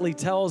explicitly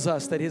tells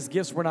us that his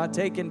gifts were not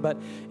taken, but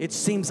it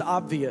seems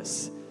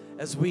obvious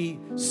as we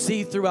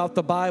see throughout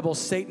the Bible,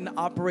 Satan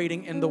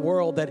operating in the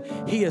world, that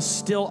he is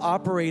still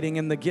operating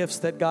in the gifts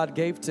that God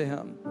gave to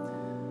him,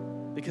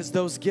 because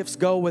those gifts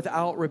go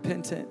without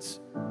repentance.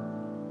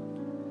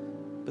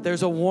 But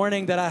there's a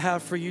warning that I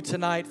have for you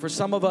tonight. For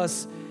some of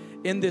us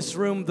in this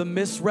room, the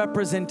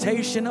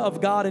misrepresentation of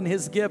God and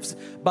his gifts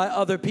by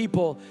other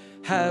people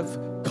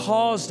have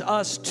caused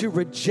us to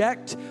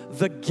reject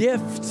the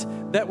gift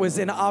that was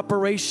in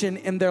operation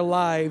in their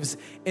lives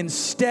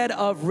instead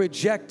of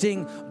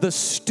rejecting the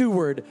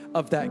steward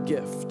of that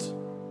gift.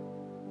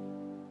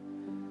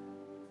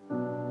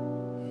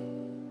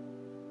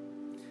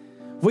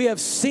 We have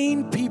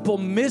seen people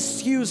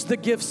misuse the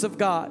gifts of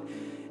God,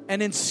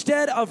 and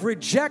instead of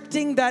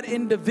rejecting that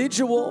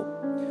individual,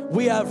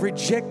 we have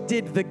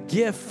rejected the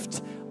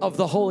gift of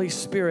the Holy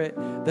Spirit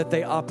that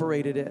they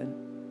operated in.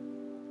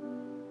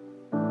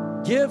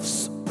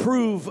 Gifts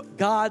prove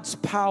God's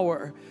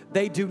power.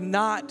 They do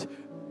not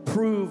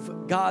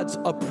prove God's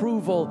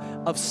approval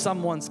of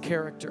someone's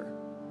character.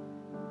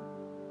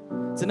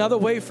 It's another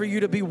way for you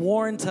to be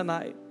warned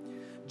tonight.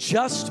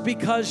 Just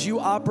because you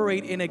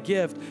operate in a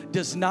gift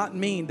does not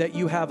mean that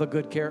you have a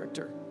good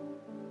character.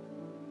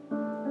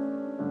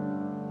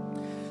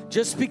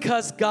 Just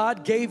because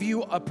God gave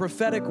you a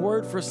prophetic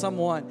word for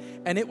someone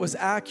and it was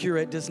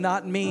accurate does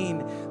not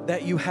mean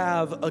that you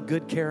have a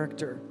good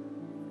character.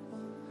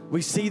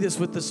 We see this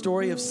with the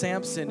story of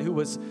Samson, who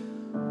was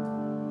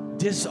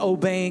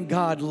disobeying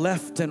God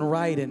left and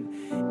right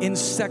and in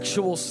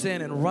sexual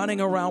sin and running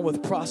around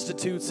with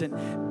prostitutes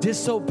and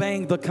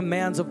disobeying the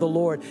commands of the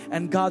Lord.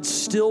 And God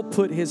still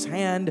put his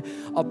hand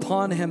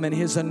upon him and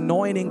his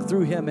anointing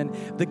through him and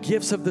the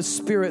gifts of the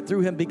Spirit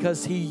through him,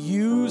 because he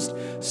used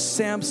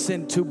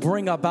Samson to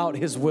bring about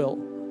his will.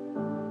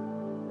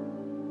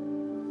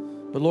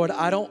 But Lord,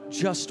 I don't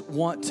just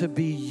want to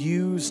be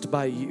used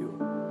by you.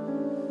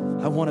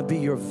 I want to be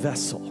your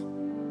vessel,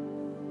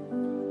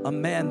 a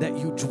man that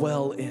you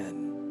dwell in.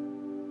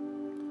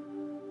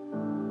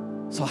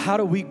 So how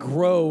do we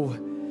grow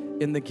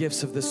in the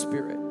gifts of the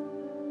Spirit?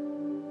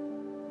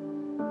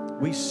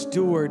 We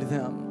steward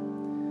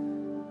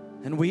them,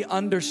 and we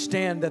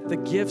understand that the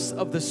gifts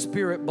of the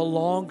Spirit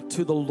belong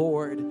to the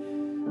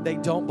Lord. They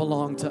don't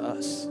belong to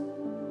us.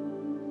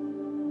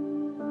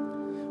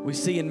 We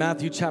see in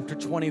Matthew chapter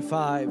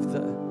 25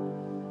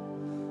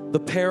 the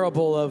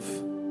parable of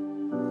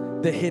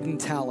the hidden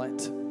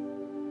talent.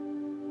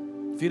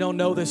 If you don't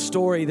know this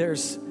story,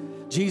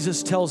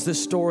 Jesus tells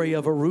this story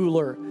of a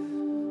ruler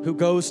who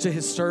goes to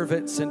his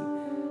servants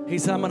and he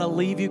said, I'm going to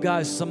leave you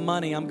guys some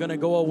money. I'm going to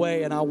go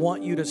away and I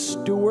want you to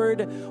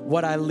steward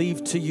what I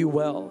leave to you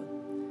well.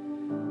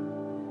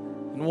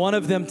 And one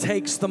of them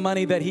takes the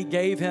money that he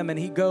gave him and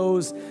he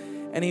goes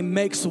and he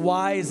makes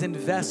wise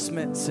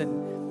investments,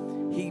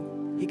 and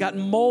he got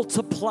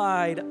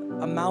multiplied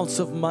amounts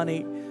of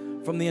money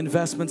from the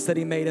investments that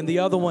he made. And the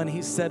other one,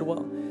 he said,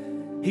 well,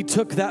 he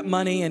took that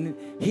money and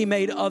he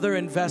made other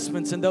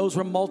investments, and those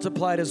were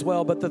multiplied as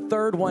well. But the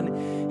third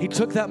one, he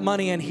took that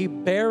money and he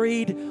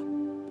buried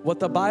what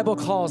the Bible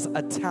calls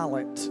a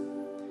talent.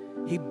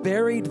 He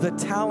buried the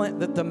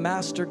talent that the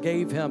master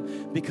gave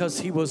him because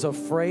he was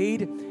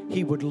afraid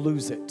he would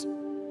lose it.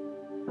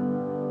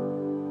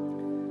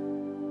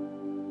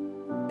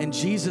 And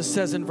Jesus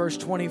says in verse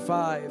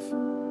 25,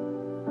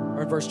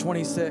 or in verse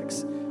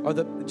 26,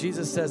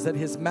 Jesus says that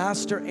his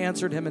master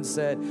answered him and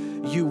said,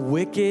 "You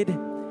wicked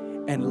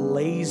and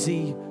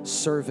lazy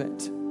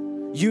servant.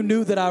 You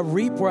knew that I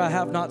reap where I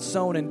have not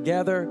sown and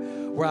gather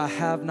where I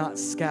have not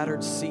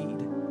scattered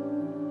seed."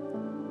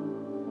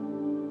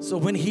 So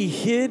when he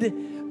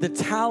hid the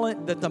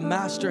talent that the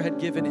master had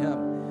given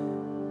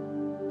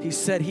him, he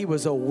said he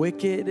was a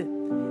wicked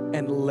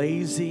and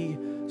lazy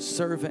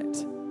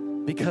servant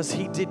because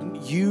he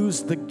didn't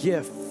use the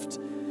gift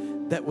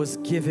that was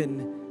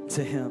given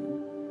to him.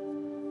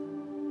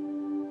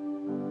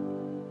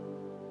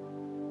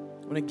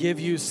 I'm going to give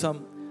you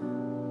some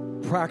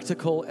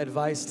practical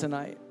advice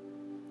tonight.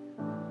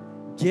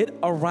 Get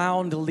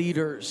around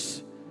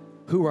leaders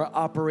who are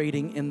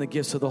operating in the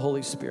gifts of the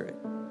Holy Spirit.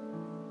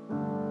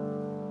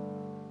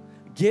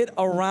 Get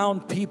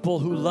around people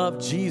who love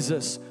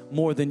Jesus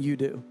more than you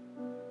do.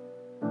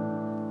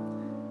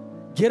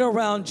 Get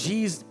around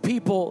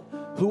people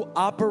who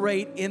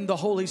operate in the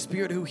Holy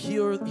Spirit, who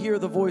hear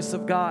the voice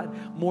of God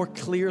more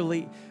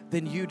clearly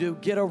than you do.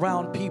 Get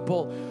around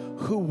people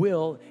who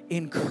will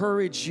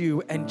encourage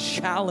you and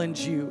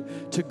challenge you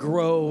to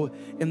grow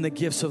in the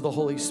gifts of the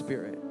Holy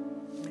Spirit.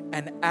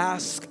 And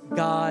ask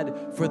God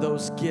for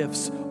those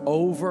gifts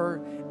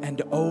over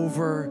and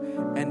over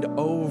and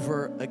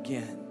over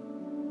again.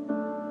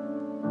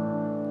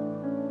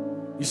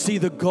 You see,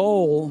 the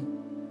goal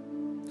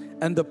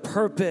and the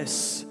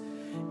purpose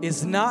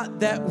is not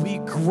that we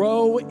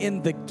grow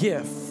in the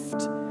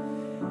gift.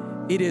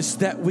 It is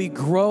that we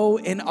grow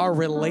in our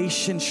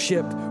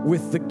relationship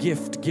with the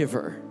gift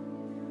giver.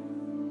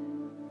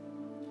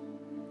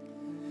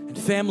 And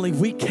family,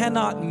 we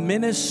cannot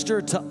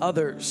minister to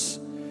others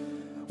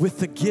with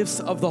the gifts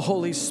of the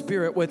Holy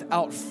Spirit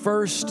without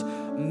first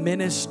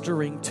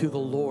ministering to the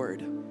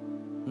Lord.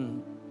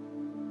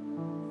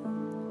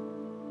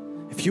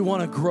 If you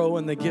want to grow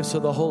in the gifts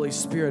of the Holy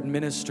Spirit,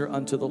 minister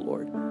unto the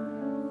Lord.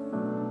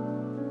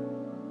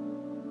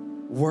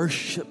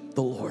 Worship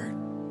the Lord.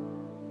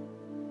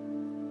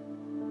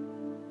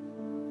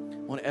 I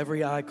want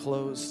every eye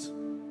closed.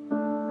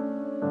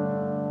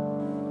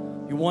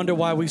 You wonder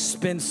why we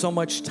spend so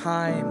much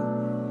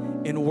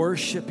time in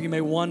worship. You may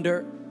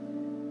wonder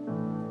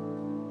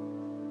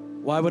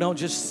why we don't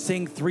just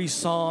sing 3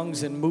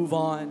 songs and move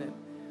on.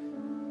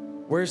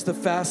 Where's the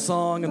fast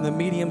song and the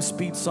medium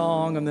speed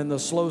song and then the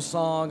slow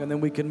song and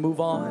then we can move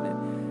on?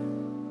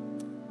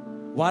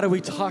 And why do we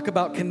talk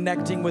about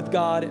connecting with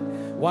God?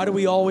 And why do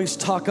we always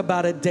talk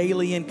about a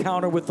daily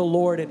encounter with the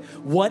Lord? And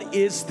what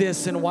is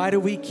this? And why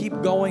do we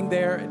keep going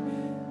there?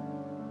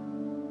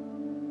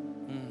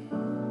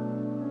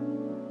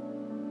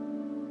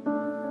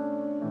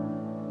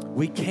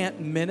 We can't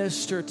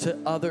minister to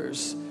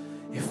others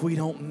if we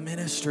don't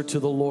minister to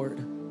the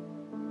Lord.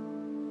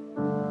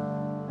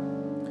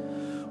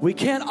 We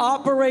can't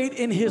operate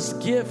in His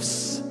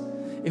gifts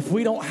if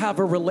we don't have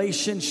a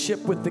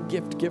relationship with the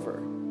gift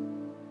giver.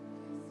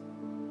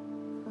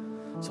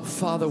 So,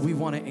 Father, we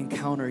want to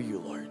encounter you,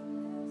 Lord.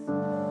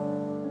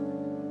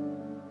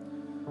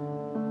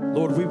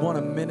 Lord, we want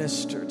to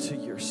minister to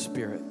your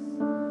Spirit.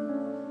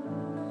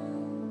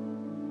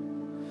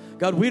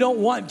 God, we don't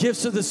want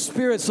gifts of the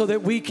Spirit so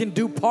that we can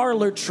do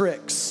parlor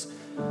tricks.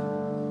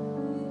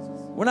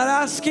 We're not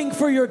asking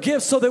for your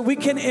gifts so that we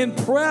can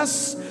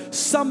impress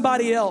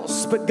somebody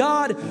else. But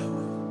God,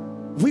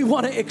 we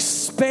want to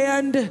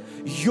expand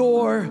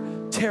your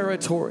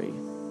territory.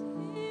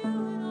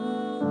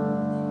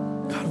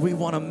 God, we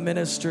want to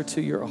minister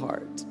to your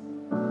heart.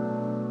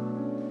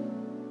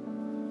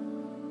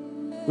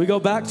 We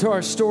go back to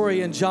our story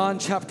in John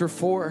chapter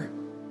 4,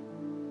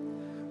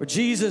 where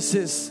Jesus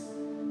is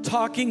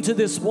talking to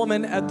this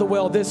woman at the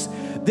well, this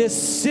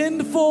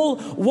sinful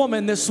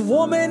woman, this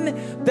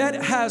woman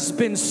that has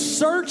been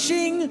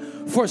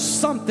searching for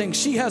something.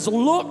 She has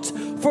looked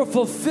for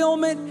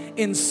fulfillment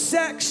in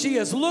sex. She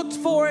has looked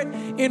for it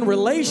in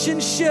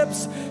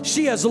relationships.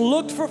 She has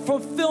looked for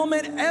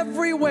fulfillment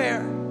everywhere.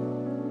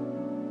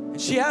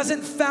 And she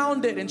hasn't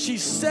found it. And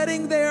she's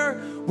sitting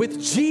there with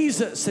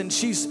Jesus and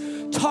she's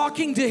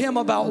talking to him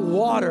about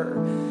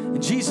water.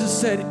 And Jesus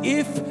said,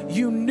 if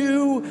you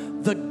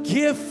knew the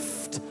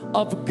gift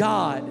of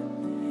God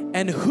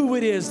and who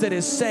it is that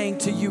is saying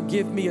to you,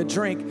 give me a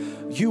drink,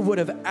 you would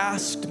have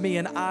asked me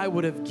and I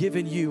would have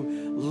given you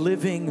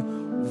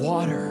living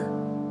water.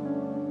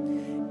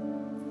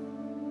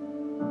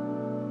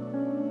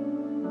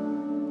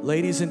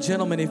 Ladies and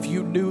gentlemen, if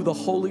you knew the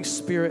Holy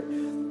Spirit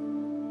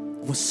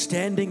was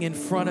standing in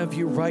front of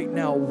you right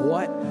now,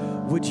 what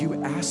would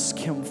you ask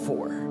him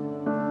for?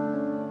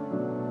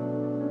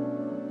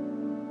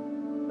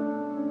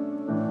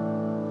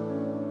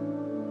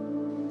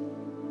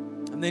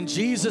 And then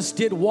Jesus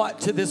did what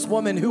to this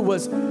woman who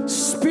was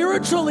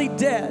spiritually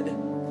dead?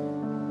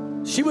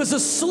 She was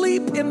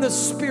asleep in the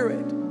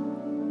spirit.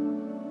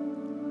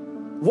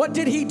 What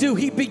did he do?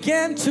 He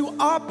began to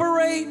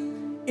operate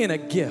in a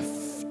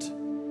gift.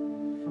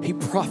 He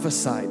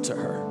prophesied to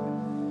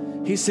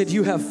her. He said,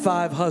 you have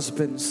 5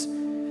 husbands,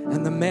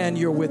 and the man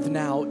you're with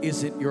now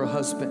isn't your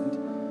husband.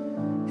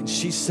 And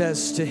she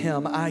says to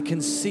him, I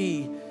can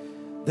see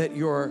that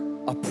you're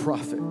a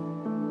prophet.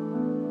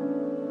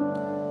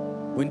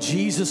 When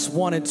Jesus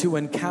wanted to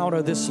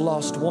encounter this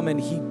lost woman,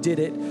 he did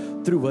it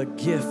through a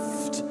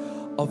gift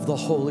of the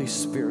Holy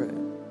Spirit.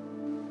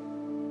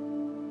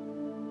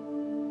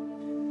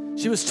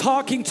 She was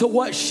talking to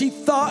what she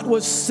thought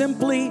was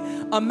simply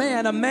a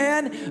man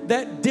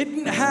that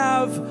didn't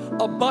have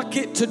a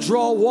bucket to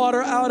draw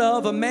water out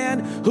of, a man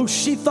who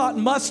she thought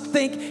must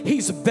think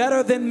he's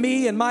better than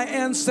me and my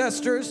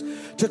ancestors,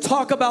 to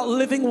talk about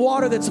living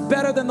water that's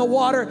better than the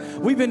water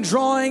we've been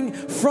drawing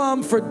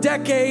from for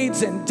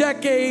decades and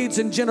decades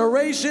and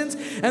generations.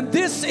 And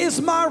this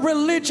is my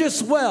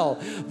religious well.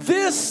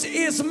 This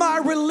is my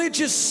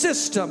religious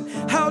system.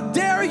 How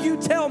dare you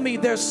tell me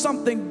there's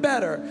something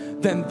better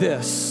than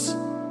this?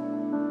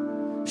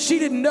 She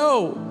didn't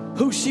know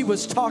who she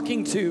was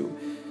talking to.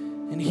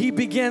 And he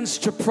begins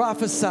to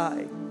prophesy.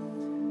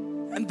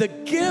 And the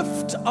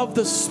gift of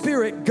the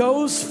Spirit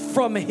goes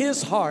from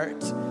his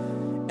heart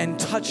and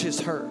touches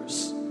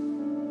hers.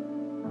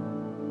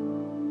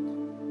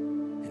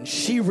 And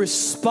she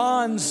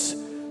responds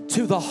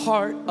to the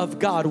heart of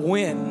God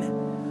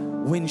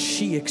when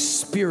she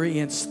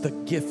experienced the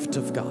gift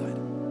of God.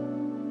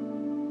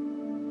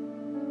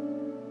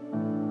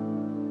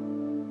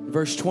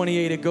 Verse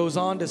 28, it goes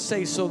on to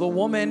say, so the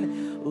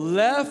woman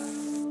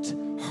left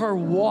her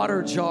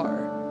water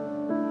jar.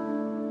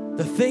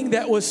 The thing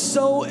that was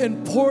so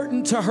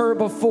important to her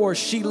before,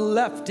 she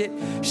left it.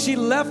 She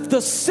left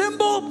the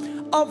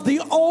symbol of the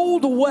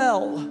old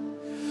well,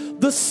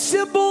 the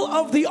symbol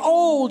of the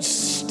old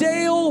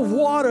stale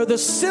water, the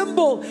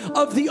symbol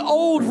of the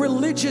old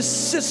religious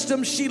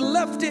system. She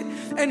left it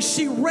and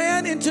she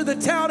ran into the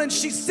town and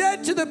she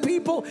said to the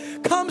people,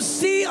 come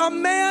see a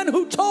man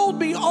who told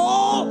me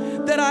all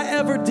that I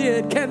ever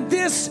did. Can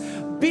this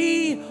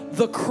be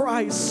the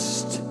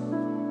Christ?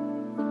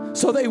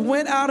 So they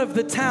went out of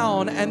the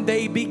town and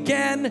they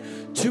began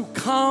to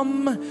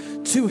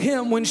come to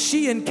him. When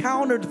she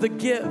encountered the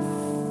gift,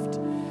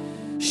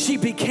 she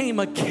became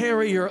a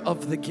carrier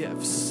of the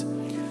gifts.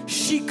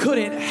 She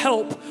couldn't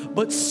help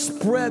but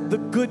spread the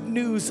good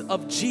news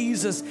of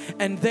Jesus,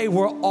 and they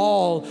were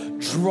all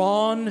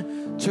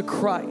drawn to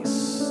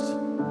Christ.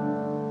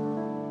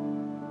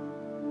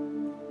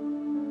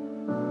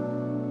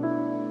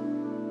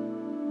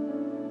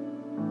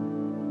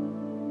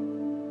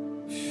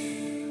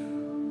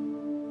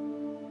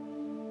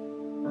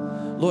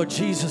 Lord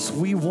Jesus,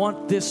 we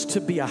want this to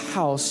be a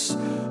house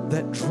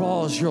that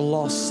draws your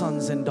lost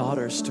sons and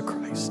daughters to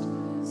Christ.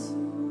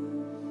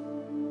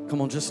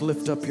 Come on, just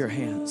lift up your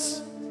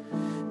hands.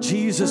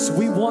 Jesus,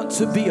 we want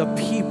to be a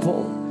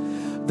people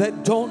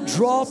that don't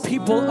draw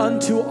people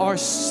unto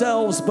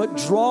ourselves, but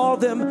draw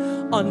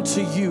them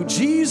unto you.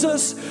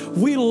 Jesus,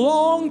 we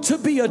long to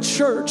be a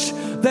church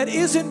that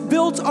isn't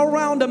built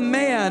around a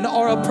man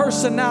or a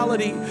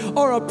personality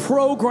or a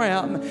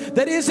program,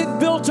 that isn't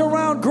built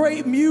around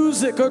great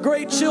music or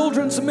great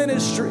children's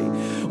ministry.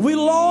 We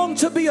long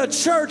to be a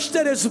church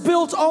that is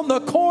built on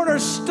the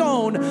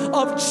cornerstone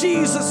of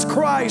Jesus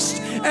Christ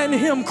and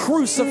Him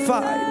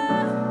crucified.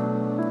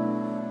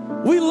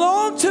 We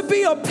long to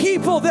be a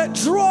people that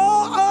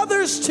draw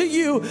others to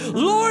you.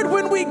 Lord,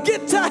 when we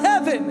get to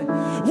heaven,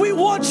 we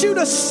want you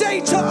to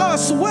say to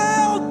us,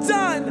 well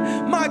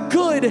done, my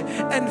good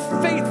and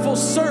faithful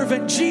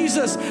servant.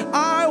 Jesus,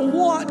 I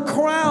want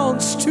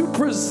crowns to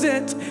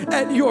present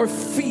at your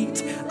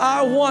feet.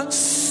 I want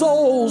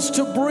souls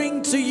to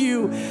bring to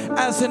you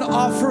as an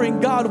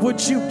offering. God,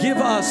 would you give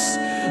us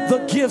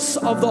the gifts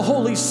of the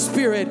Holy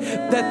Spirit,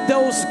 that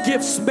those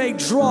gifts may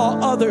draw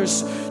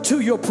others to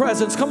your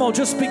presence? Come on,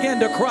 just begin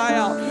to cry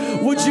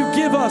out. Would you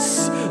give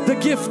us the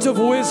gift of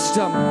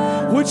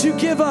wisdom? Would you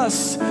give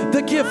us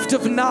the gift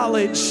of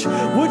knowledge?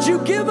 Would you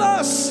give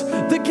us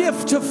the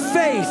gift of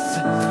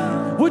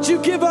faith? Would you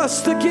give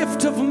us the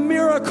gift of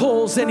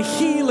miracles and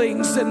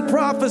healings and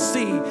prophecy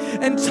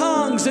and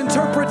tongues,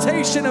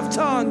 interpretation of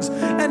tongues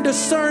and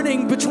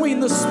discerning between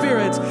the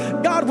spirits?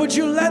 God, would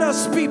you let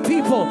us be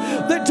people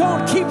that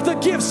don't keep the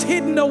gifts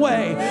hidden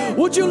away?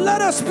 Would you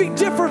let us be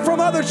different from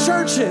other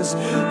churches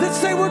that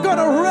say we're going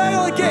to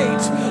relegate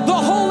the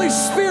Holy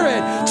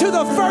Spirit to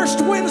the first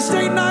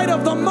Wednesday night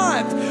of the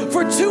month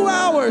for 2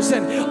 hours,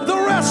 and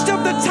the rest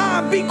of the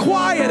time be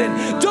quiet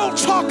and don't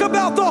talk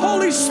about the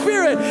Holy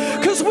Spirit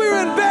because we're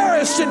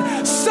embarrassed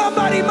and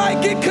somebody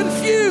might get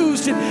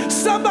confused and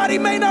somebody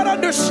may not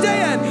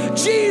understand?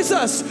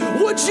 Jesus,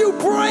 would you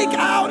break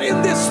out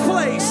in this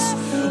place?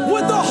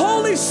 Would the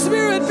Holy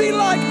Spirit be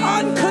like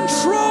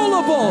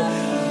uncontrollable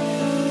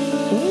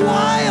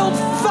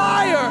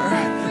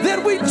wildfire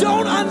that we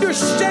don't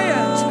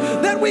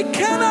understand, that we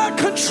cannot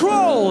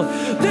control,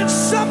 that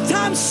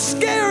sometimes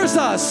scares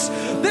us,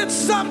 that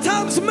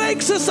sometimes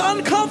makes us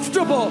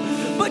uncomfortable.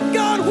 But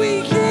God,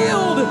 we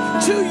yield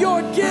to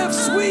your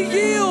gifts. We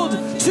yield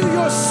to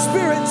your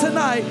Spirit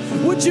tonight.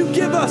 Would you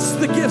give us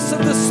the gifts of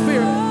the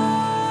Spirit?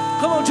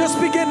 Come on, just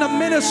begin to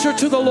minister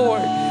to the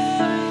Lord.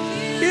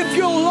 If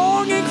you're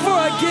longing for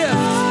a gift,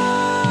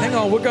 hang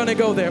on, we're going to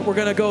go there. We're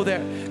going to go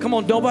there. Come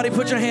on, nobody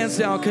put your hands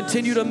down.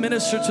 Continue to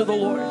minister to the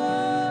Lord.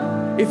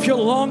 If you're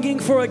longing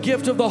for a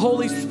gift of the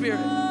Holy Spirit,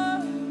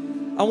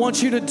 I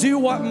want you to do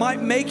what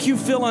might make you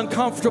feel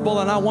uncomfortable,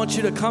 and I want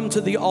you to come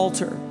to the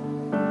altar.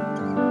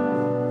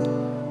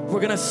 We're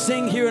going to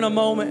sing here in a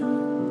moment.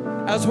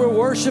 As we're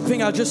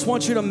worshiping, I just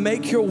want you to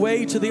make your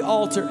way to the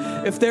altar.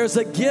 If there's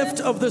a gift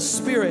of the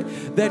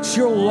Spirit that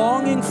you're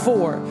longing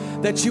for,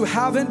 that you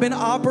haven't been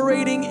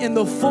operating in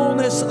the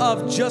fullness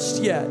of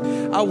just yet,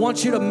 I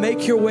want you to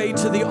make your way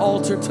to the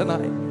altar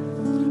tonight.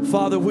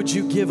 Father, would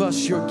you give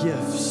us your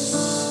gifts?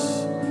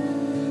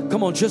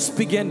 Come on, just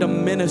begin to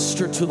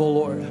minister to the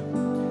Lord.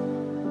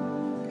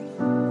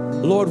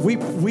 Lord,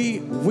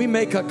 we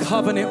make a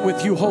covenant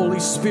with you, Holy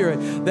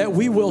Spirit, that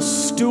we will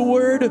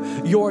steward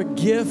your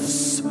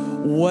gifts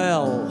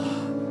well.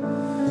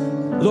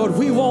 Lord,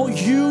 we won't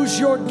use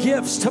your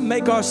gifts to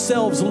make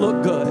ourselves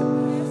look good.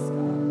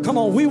 Come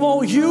on, we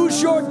won't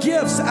use your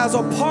gifts as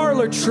a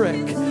parlor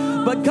trick.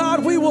 But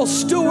God, we will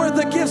steward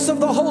the gifts of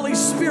the Holy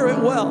Spirit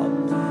well.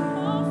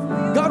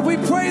 God, we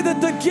pray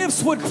that the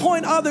gifts would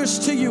point others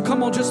to you.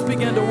 Come on, just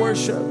begin to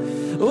worship.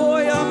 Oh,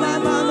 yeah,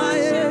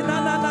 my.